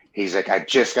 He's like, I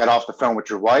just got off the phone with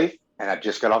your wife and I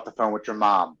just got off the phone with your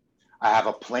mom. I have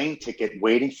a plane ticket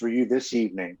waiting for you this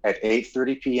evening at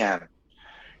 8:30 p.m.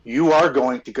 You are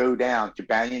going to go down to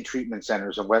Banyan Treatment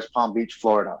Centers in West Palm Beach,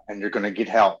 Florida, and you're going to get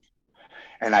help.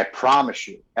 And I promise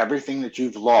you, everything that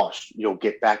you've lost, you'll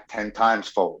get back 10 times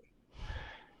fold.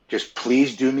 Just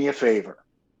please do me a favor.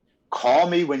 Call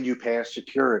me when you pass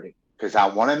security because I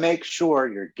want to make sure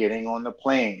you're getting on the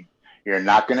plane. You're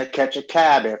not going to catch a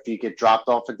cab after you get dropped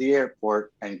off at the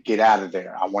airport and get out of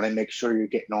there. I want to make sure you're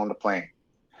getting on the plane.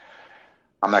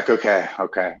 I'm like, okay.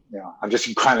 I'm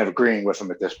just kind of agreeing with him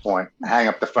at this point. I hang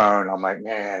up the phone. I'm like,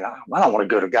 man, I don't want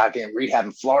to go to goddamn rehab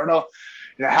in Florida.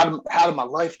 How did my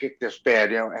life get this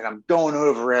bad? And I'm going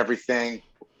over everything.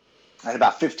 And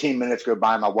about 15 minutes go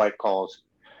by, my wife calls.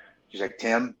 She's like,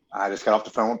 Tim, I just got off the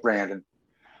phone with Brandon.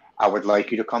 I would like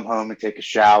you to come home and take a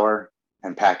shower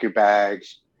and pack your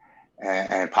bags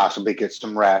and possibly get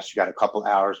some rest. You got a couple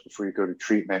hours before you go to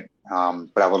treatment.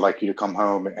 But I would like you to come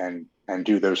home and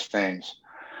do those things.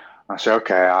 I said,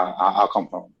 okay, I'll come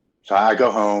home. So I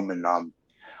go home, and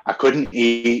I couldn't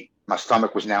eat. My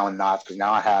stomach was now in knots because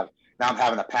now I'm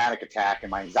having a panic attack,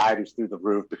 and my anxiety's through the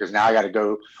roof because now I got to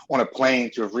go on a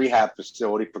plane to a rehab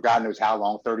facility for God knows how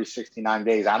long, 30, 69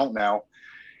 days. I don't know.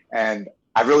 And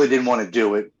I really didn't want to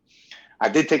do it. I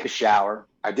did take a shower.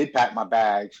 I did pack my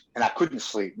bags, and I couldn't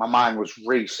sleep. My mind was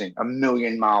racing a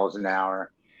million miles an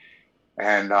hour.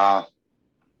 And I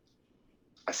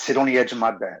sit on the edge of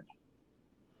my bed,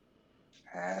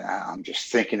 and I'm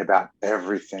just thinking about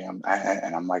everything.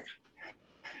 And I'm like,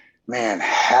 man,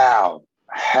 how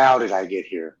did I get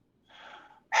here?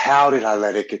 How did I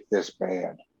let it get this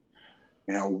bad?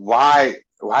 You know, why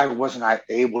wasn't I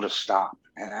able to stop?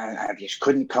 And I just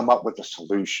couldn't come up with a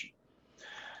solution.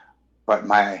 But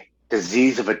my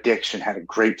disease of addiction had a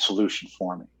great solution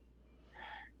for me.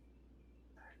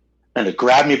 And it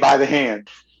grabbed me by the hand,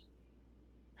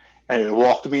 and it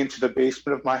walked me into the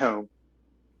basement of my home,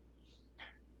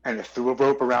 and it threw a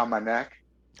rope around my neck,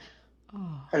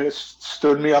 and it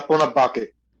stood me up on a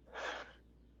bucket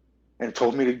and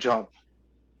told me to jump.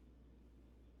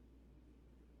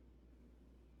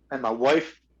 And my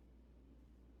wife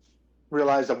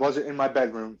realized I wasn't in my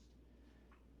bedroom,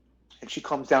 and she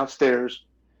comes downstairs,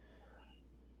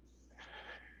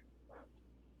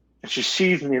 and she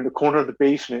sees me in the corner of the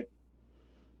basement.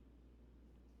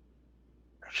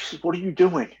 She says, "What are you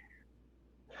doing?"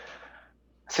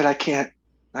 I said, I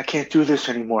can't do this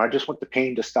anymore. I just want the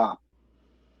pain to stop.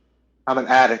 I'm an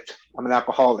addict. I'm an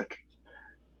alcoholic.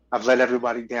 I've let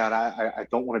everybody down. I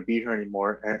don't want to be here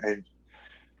anymore. And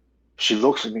she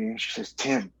looks at me and she says,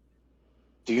 "Tim,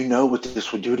 do you know what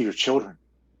this would do to your children?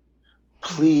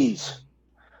 Please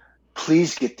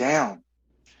get down.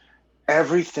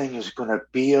 Everything is going to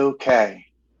be okay.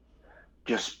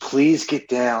 Just please get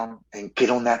down and get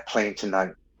on that plane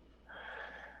tonight."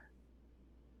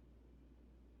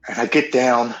 And I get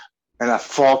down and I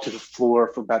fall to the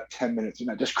floor for about 10 minutes and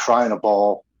I just cry in a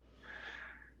ball.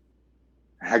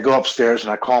 And I go upstairs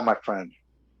and I call my friend.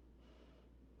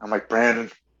 I'm like,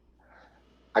 "Brandon,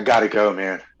 I got to go,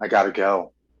 man. I got to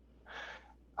go.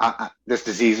 This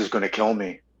disease is going to kill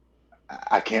me.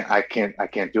 I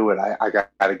can't do it. I got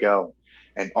to go."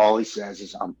 And all he says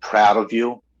is, "I'm proud of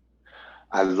you.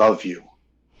 I love you.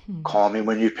 Call me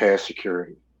when you pass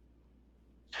security."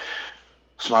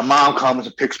 So my mom comes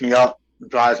and picks me up and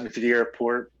drives me to the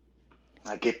airport.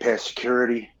 I get past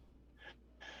security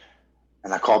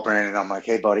and I call Brandon. I'm like,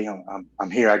 "Hey buddy, I'm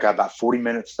here. I got about 40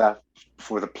 minutes left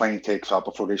before the plane takes off,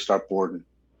 before they start boarding.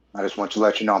 I just want to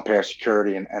let you know I'm past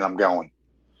security and I'm going."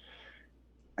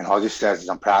 And all he says is,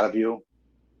 "I'm proud of you.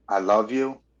 I love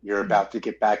you. You're about to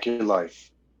get back your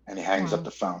life." And he hangs up the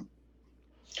phone.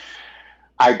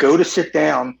 I go to sit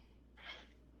down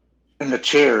in the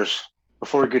chairs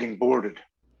before getting boarded.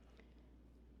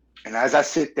 And as I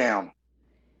sit down,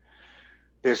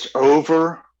 this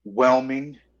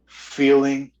overwhelming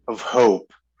feeling of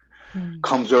hope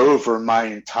comes over my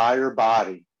entire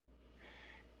body.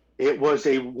 It was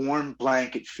a warm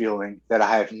blanket feeling that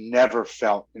I have never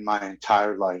felt in my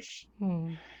entire life.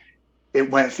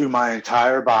 It went through my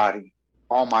entire body.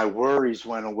 All my worries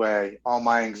went away. All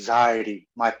my anxiety,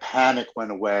 my panic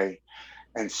went away.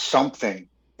 And something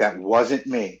that wasn't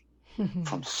me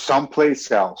from someplace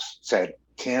else said,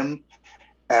 "Tim,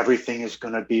 everything is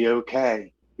going to be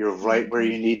okay. You're right where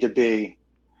you need to be."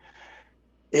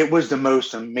 It was the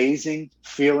most amazing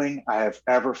feeling I have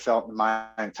ever felt in my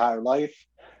entire life.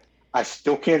 I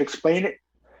still can't explain it.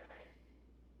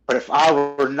 But if I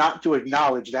were not to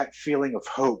acknowledge that feeling of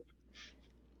hope,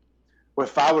 or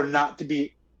if I were not to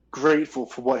be grateful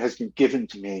for what has been given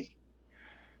to me,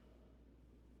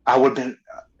 I would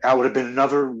have been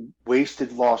another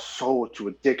wasted, lost soul to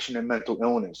addiction and mental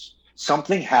illness.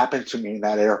 Something happened to me in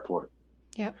that airport.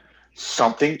 Yep.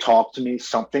 Something talked to me,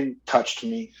 something touched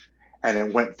me, and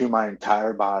it went through my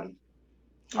entire body.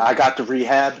 I got to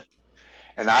rehab,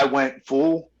 and I went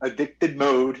full addicted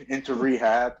mode into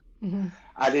rehab.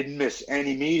 I didn't miss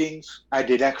any meetings. I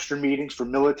did extra meetings for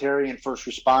military and first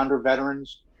responder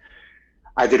veterans.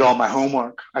 I did all my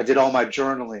homework. I did all my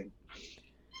journaling.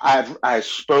 I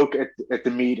spoke at the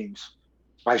meetings.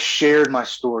 I shared my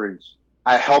stories.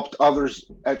 I helped others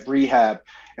at rehab,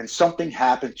 and something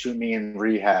happened to me in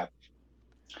rehab.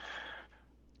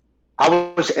 I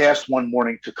was asked one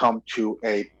morning to come to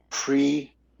a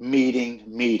pre-meeting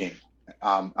meeting.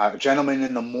 A gentleman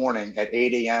in the morning at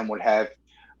 8 a.m. would have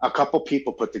a couple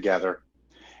people put together,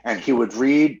 and he would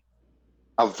read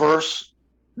a verse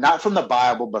not from the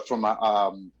Bible, but from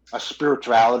a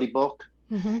spirituality book.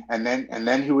 Mm-hmm. And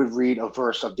then he would read a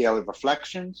verse of daily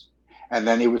reflections, and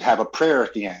then he would have a prayer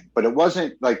at the end. But it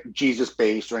wasn't like Jesus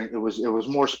based, or anything. It was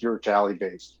more spirituality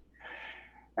based.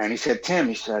 And he said, Tim,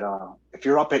 he said, if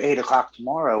you're up at 8 o'clock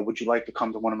tomorrow, would you like to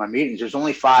come to one of my meetings? There's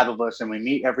only 5 of us, and we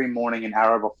meet every morning an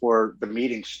hour before the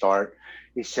meetings start.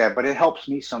 He said, but it helps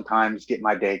me sometimes get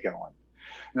my day going.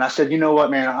 And I said, you know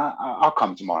what, man, I'll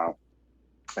come tomorrow.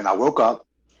 And I woke up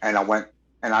and I went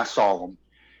and I saw him.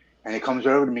 And he comes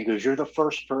over to me and goes, you're the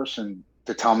first person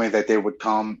to tell me that they would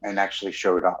come, and actually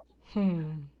showed up.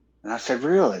 And I said,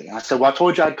 really? And I said, well, I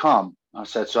told you I'd come. I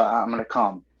said, so I'm going to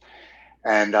come.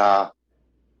 And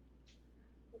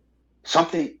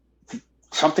something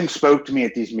spoke to me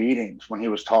at these meetings when he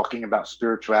was talking about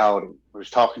spirituality. He was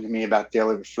talking to me about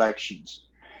daily reflections.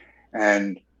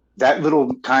 And that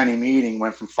little tiny meeting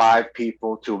went from 5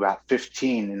 people to about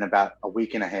 15 in about a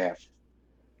week and a half.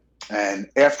 And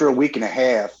after a week and a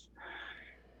half,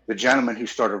 the gentleman who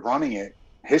started running it,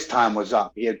 his time was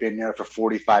up. He had been there for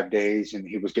 45 days and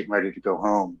he was getting ready to go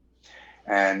home.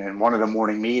 And in one of the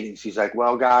morning meetings, he's like,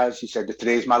 well, guys, he said,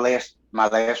 today's my last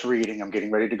reading. I'm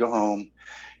getting ready to go home.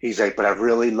 He's like, but I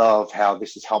really love how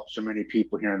this has helped so many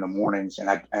people here in the mornings. And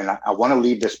I want to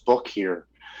leave this book here.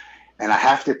 And I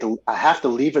have to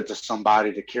leave it to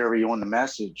somebody to carry on the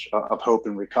message of hope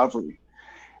and recovery.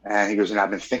 And he goes, and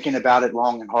I've been thinking about it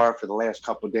long and hard for the last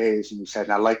couple of days. And he said,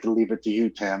 and I'd like to leave it to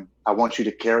you, Tim. I want you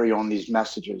to carry on these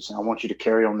messages. And I want you to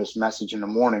carry on this message in the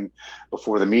morning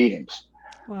before the meetings.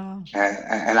 Wow.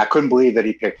 And I couldn't believe that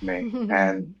he picked me.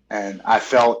 And I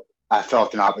felt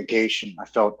an obligation. I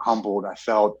felt humbled. I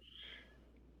felt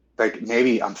like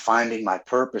maybe I'm finding my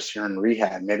purpose here in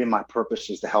rehab. Maybe my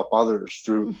purpose is to help others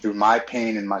through my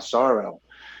pain and my sorrow.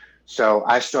 So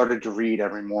I started to read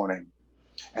every morning.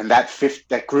 And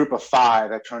that group of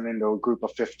 5 that turned into a group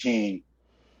of 15.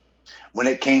 When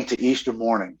it came to Easter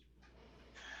morning,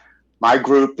 my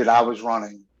group that I was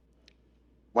running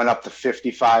went up to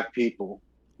 55 people.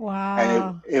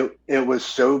 Wow. And it was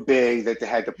so big that they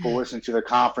had to pull us into the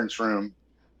conference room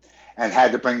and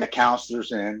had to bring the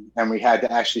counselors in. And we had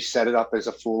to actually set it up as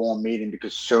a full-on meeting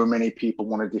because so many people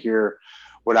wanted to hear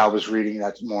what I was reading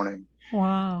that morning.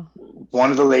 Wow.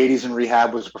 One of the ladies in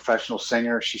rehab was a professional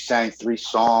singer. She sang 3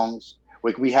 songs.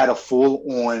 We had a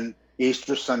full-on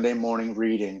Easter Sunday morning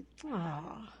reading.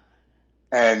 Aww.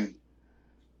 And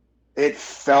it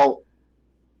felt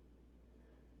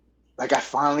like I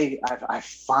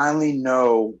finally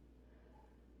know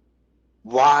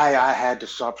why I had to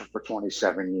suffer for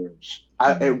 27 years.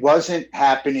 It wasn't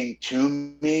happening to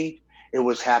me. It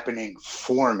was happening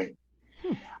for me.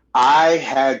 I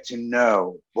had to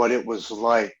know what it was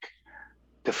like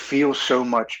to feel so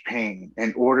much pain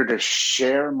in order to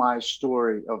share my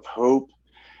story of hope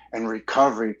and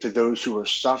recovery to those who are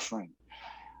suffering.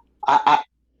 I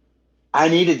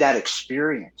needed that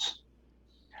experience.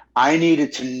 I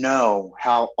needed to know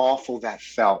how awful that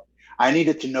felt. I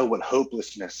needed to know what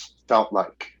hopelessness felt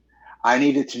like. I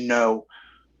needed to know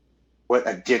what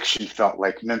addiction felt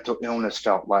like, mental illness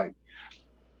felt like.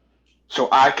 So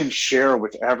I can share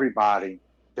with everybody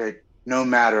that no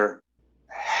matter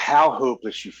how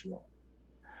hopeless you feel,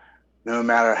 no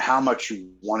matter how much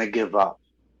you want to give up,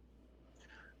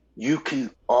 you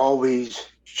can always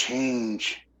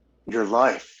change your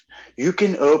life. You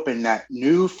can open that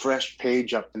new, fresh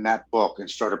page up in that book and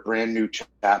start a brand new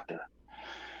chapter.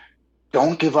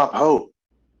 Don't give up hope.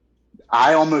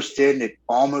 I almost did, and it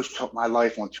almost took my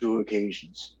life on 2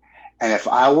 occasions. And if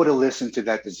I would have listened to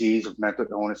that disease of mental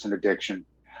illness and addiction,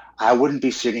 I wouldn't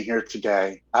be sitting here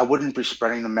today. I wouldn't be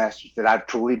spreading the message that I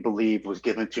truly believe was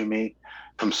given to me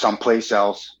from someplace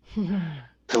else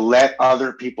to let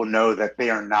other people know that they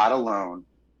are not alone.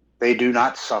 They do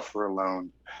not suffer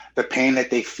alone. The pain that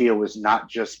they feel is not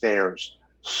just theirs.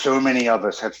 So many of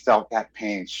us have felt that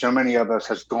pain. So many of us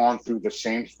has gone through the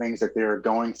same things that they are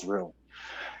going through.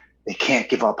 They can't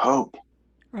give up hope.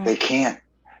 Right. They can't.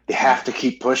 They have to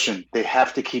keep pushing. They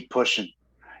have to keep pushing.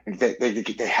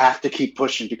 They have to keep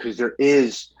pushing because there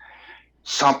is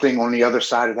something on the other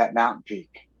side of that mountain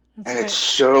peak. That's and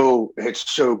right. It's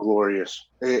so glorious.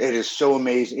 It is so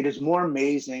amazing. It is more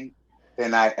amazing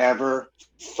than I ever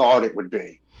thought it would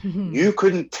be. You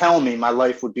couldn't tell me my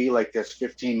life would be like this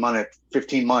 15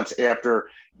 months after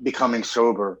becoming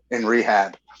sober in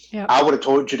rehab. Yep. I would have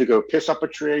told you to go piss up a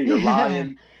tree. You're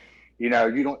lying. You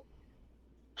don't.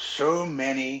 So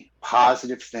many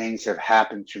positive things have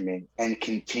happened to me and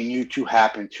continue to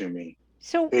happen to me.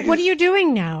 So what are you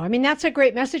doing now? I mean, that's a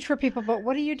great message for people, but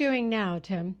what are you doing now,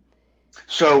 Tim?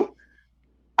 So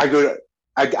I go to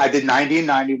I did 90 and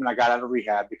 90 when I got out of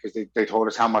rehab because they told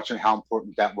us how much and how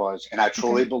important that was. And I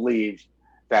truly believe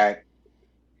that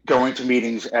going to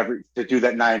meetings to do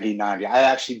that 90-90. I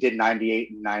actually did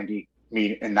 98 and 90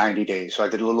 in 90 days. So I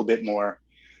did a little bit more.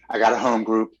 I got a home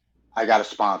group. I got a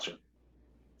sponsor.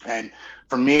 And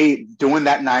for me, doing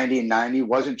that 90 and 90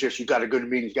 wasn't just you got to go to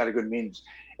meetings.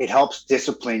 It helps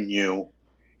discipline you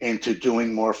into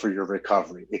doing more for your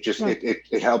recovery. It just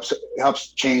it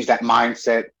helps change that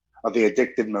mindset of the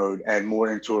addictive mode and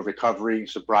more into a recovery,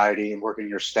 sobriety, and working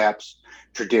your steps,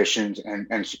 traditions,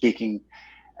 and speaking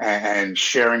and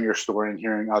sharing your story and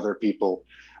hearing other people.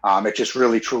 It just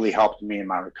really, truly helped me in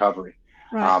my recovery.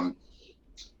 Right.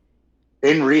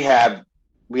 In rehab,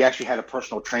 we actually had a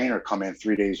personal trainer come in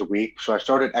 3 days a week. So I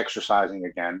started exercising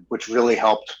again, which really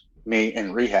helped me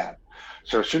in rehab.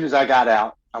 So as soon as I got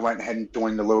out, I went ahead and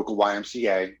joined the local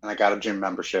YMCA and I got a gym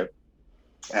membership.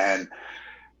 And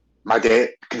my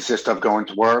day consists of going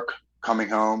to work, coming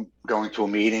home, going to a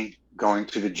meeting, going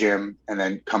to the gym, and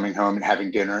then coming home and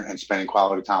having dinner and spending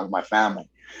quality time with my family.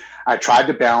 I tried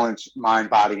to balance mind,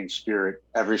 body, and spirit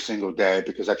every single day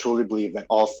because I truly believe that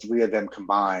all three of them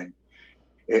combined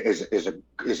is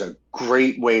a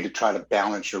great way to try to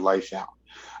balance your life out.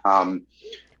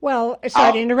 Well,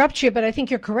 sorry to interrupt you, but I think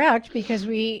you're correct because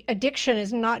addiction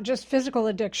is not just physical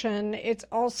addiction, it's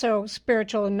also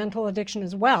spiritual and mental addiction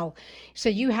as well. So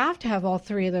you have to have all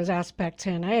three of those aspects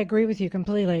in. I agree with you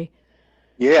completely.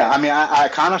 Yeah, I mean, I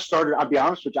kind of started, I'll be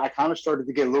honest with you, I kind of started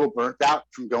to get a little burnt out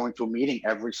from going to a meeting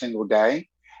every single day.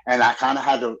 And I kind of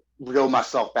had to reel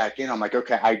myself back in. I'm like,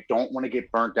 okay, I don't want to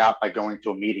get burnt out by going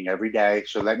to a meeting every day.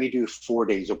 So let me do 4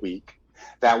 days a week.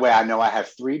 That way I know I have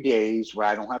 3 days where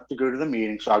I don't have to go to the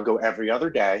meeting. So I'll go every other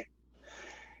day.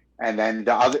 And then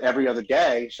every other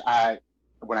day,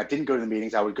 when I didn't go to the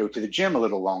meetings, I would go to the gym a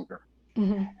little longer.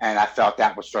 Mm-hmm. And I felt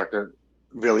that would start to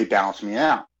really balance me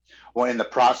out. Well, in the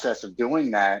process of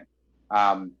doing that,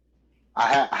 I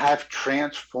have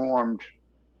transformed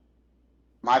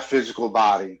my physical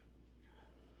body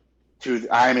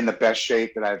I am in the best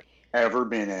shape that I've ever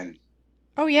been in.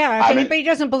 Oh, yeah. If anybody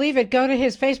doesn't believe it, go to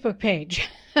his Facebook page.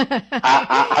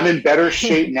 I'm in better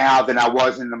shape now than I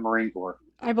was in the Marine Corps.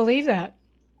 I believe that.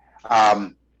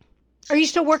 Are you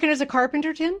still working as a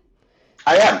carpenter, Tim?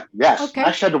 I am, yes. Okay. I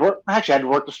actually had to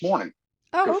work this morning.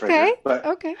 Oh, okay. But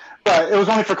it was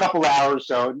only for a couple of hours,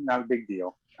 so not a big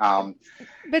deal.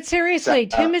 But seriously,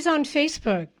 Tim is on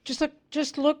Facebook.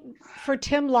 Just look for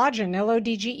Tim Lodgen,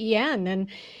 Lodgen,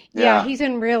 and he's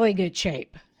in really good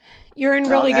shape. You're in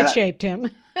really good shape, Tim.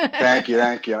 Thank you.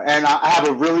 And I have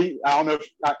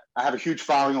I have a huge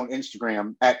following on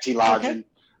Instagram at T Lodgen.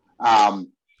 Okay.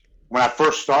 When I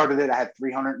first started it, I had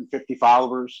 350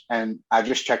 followers, and I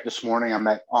just checked this morning. I'm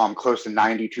at close to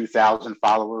 92,000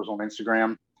 followers on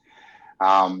Instagram.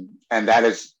 And that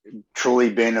has truly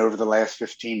been over the last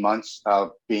 15 months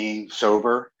of being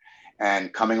sober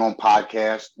and coming on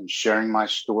podcasts and sharing my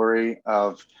story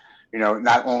of,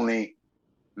 not only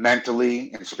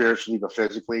mentally and spiritually, but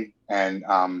physically, and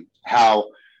how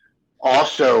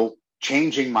also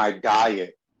changing my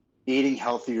diet, eating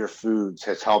healthier foods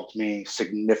has helped me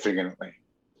significantly.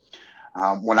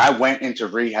 When I went into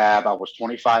rehab, I was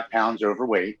 25 pounds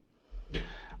overweight.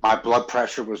 My blood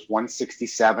pressure was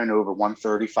 167 over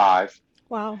 135.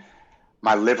 Wow.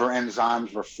 My liver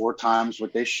enzymes were 4 times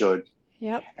what they should.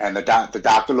 Yep. And the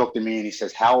doctor looked at me and he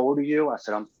says, "How old are you?" I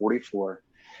said, "I'm 44.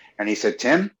 And he said,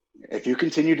 "Tim, if you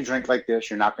continue to drink like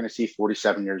this, you're not going to see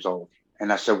 47 years old."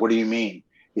 And I said, "What do you mean?"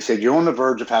 He said, "You're on the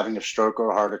verge of having a stroke or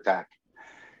a heart attack."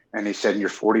 And he said, "You're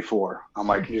 44. I'm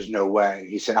like, "There's no way."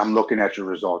 He said, "I'm looking at your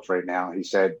results right now." He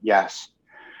said, "Yes."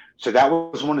 So that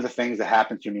was one of the things that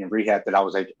happened to me in rehab that I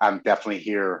was like, I'm definitely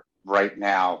here right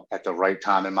now at the right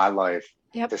time in my life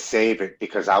to save it,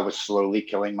 because I was slowly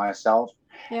killing myself.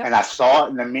 Yep. And I saw it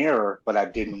in the mirror, but I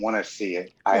didn't want to see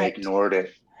it. I ignored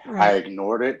it. Right. I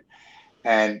ignored it.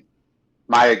 And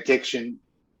my addiction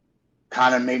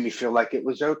kind of made me feel like it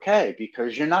was okay,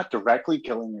 because you're not directly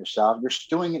killing yourself. You're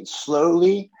doing it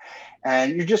slowly,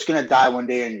 and you're just going to die one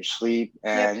day in your sleep,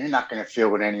 and you're not going to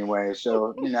feel it anyway.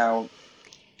 So, no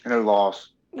loss.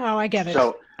 No, I get it.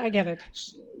 So I get it.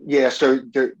 Yeah. So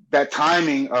that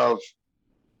timing of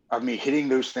me hitting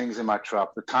those things in my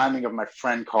truck, the timing of my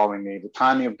friend calling me, the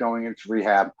timing of going into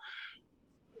rehab,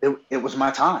 it was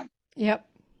my time. Yep.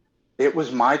 It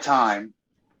was my time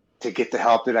to get the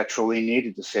help that I truly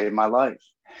needed to save my life.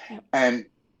 Yep. And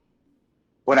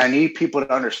what I need people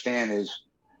to understand is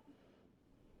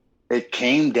it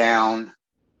came down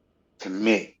to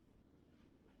me.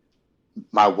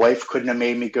 My wife couldn't have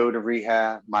made me go to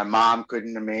rehab. My mom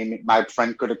couldn't have made me. My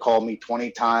friend could have called me 20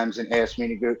 times and asked me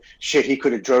to go. Shit, he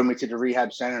could have drove me to the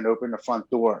rehab center and opened the front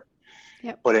door.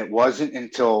 Yep. But it wasn't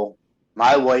until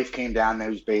my wife came down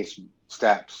those basement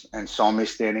steps and saw me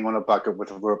standing on a bucket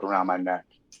with a rope around my neck,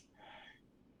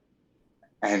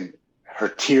 and her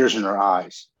tears in her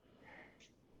eyes.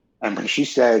 And when she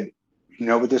said, "You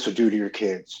know what this will do to your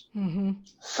kids," Mm-hmm.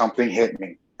 something hit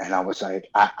me. And I was like,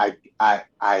 I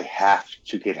have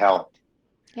to get help.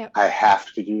 Yep. I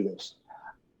have to do this.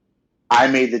 I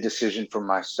made the decision for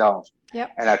myself.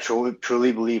 Yep. And I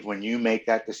truly believe when you make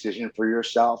that decision for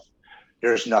yourself,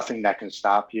 there's nothing that can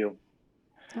stop you.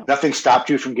 Nope. Nothing stopped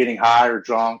you from getting high or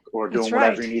drunk or doing That's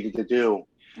whatever right. you needed to do.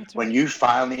 That's When right. you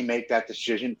finally make that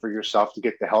decision for yourself to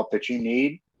get the help that you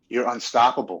need, you're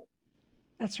unstoppable.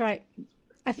 That's right.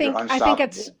 I think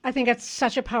it's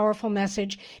such a powerful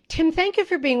message. Tim, thank you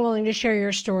for being willing to share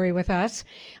your story with us.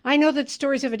 I know that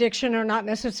stories of addiction are not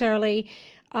necessarily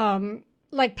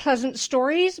like pleasant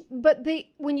stories, but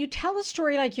when you tell a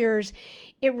story like yours,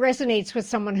 it resonates with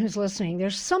someone who's listening.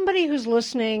 There's somebody who's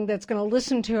listening that's going to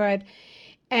listen to it,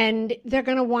 and they're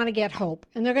going to want to get hope,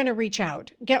 and they're going to reach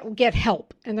out, get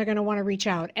help, and they're going to want to reach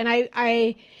out. And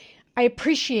I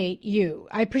appreciate you.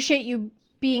 I appreciate you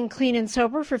being clean and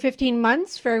sober for 15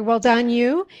 months. Very well done,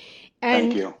 you.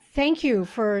 And Thank you. Thank you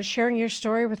for sharing your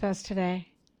story with us today.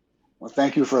 Well,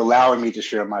 thank you for allowing me to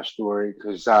share my story,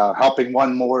 because helping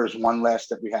one more is one less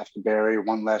that we have to bury,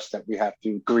 one less that we have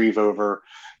to grieve over.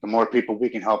 The more people we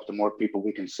can help, the more people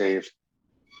we can save.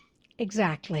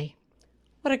 Exactly.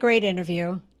 What a great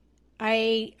interview.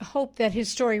 I hope that his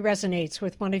story resonates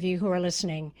with one of you who are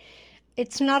listening.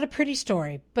 It's not a pretty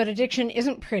story, but addiction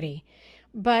isn't pretty.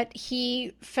 But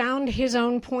he found his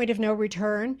own point of no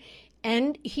return,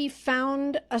 and he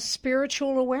found a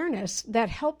spiritual awareness that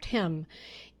helped him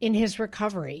in his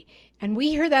recovery. And we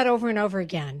hear that over and over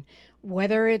again,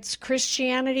 whether it's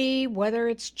Christianity, whether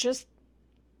it's just,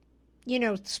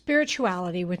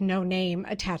 spirituality with no name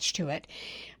attached to it.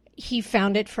 He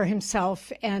found it for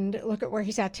himself, and look at where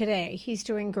he's at today. He's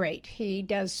doing great. He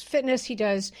does fitness, he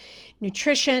does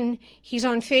nutrition. He's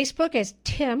on Facebook as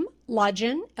Tim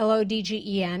Lodgen,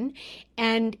 Lodgen,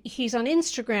 and he's on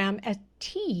Instagram as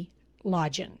T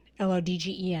Lodgen,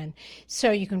 Lodgen.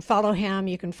 So you can follow him,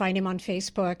 you can find him on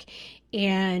Facebook,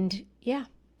 and yeah,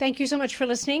 thank you so much for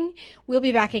listening. We'll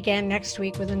be back again next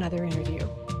week with another interview.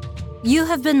 You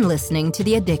have been listening to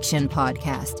the Addiction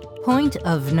Podcast, Point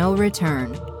of No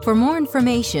Return. For more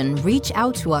information, reach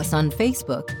out to us on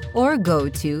Facebook or go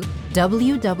to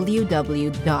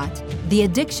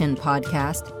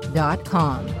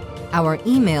www.theaddictionpodcast.com. Our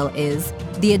email is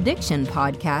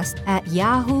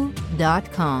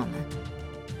theaddictionpodcast@yahoo.com.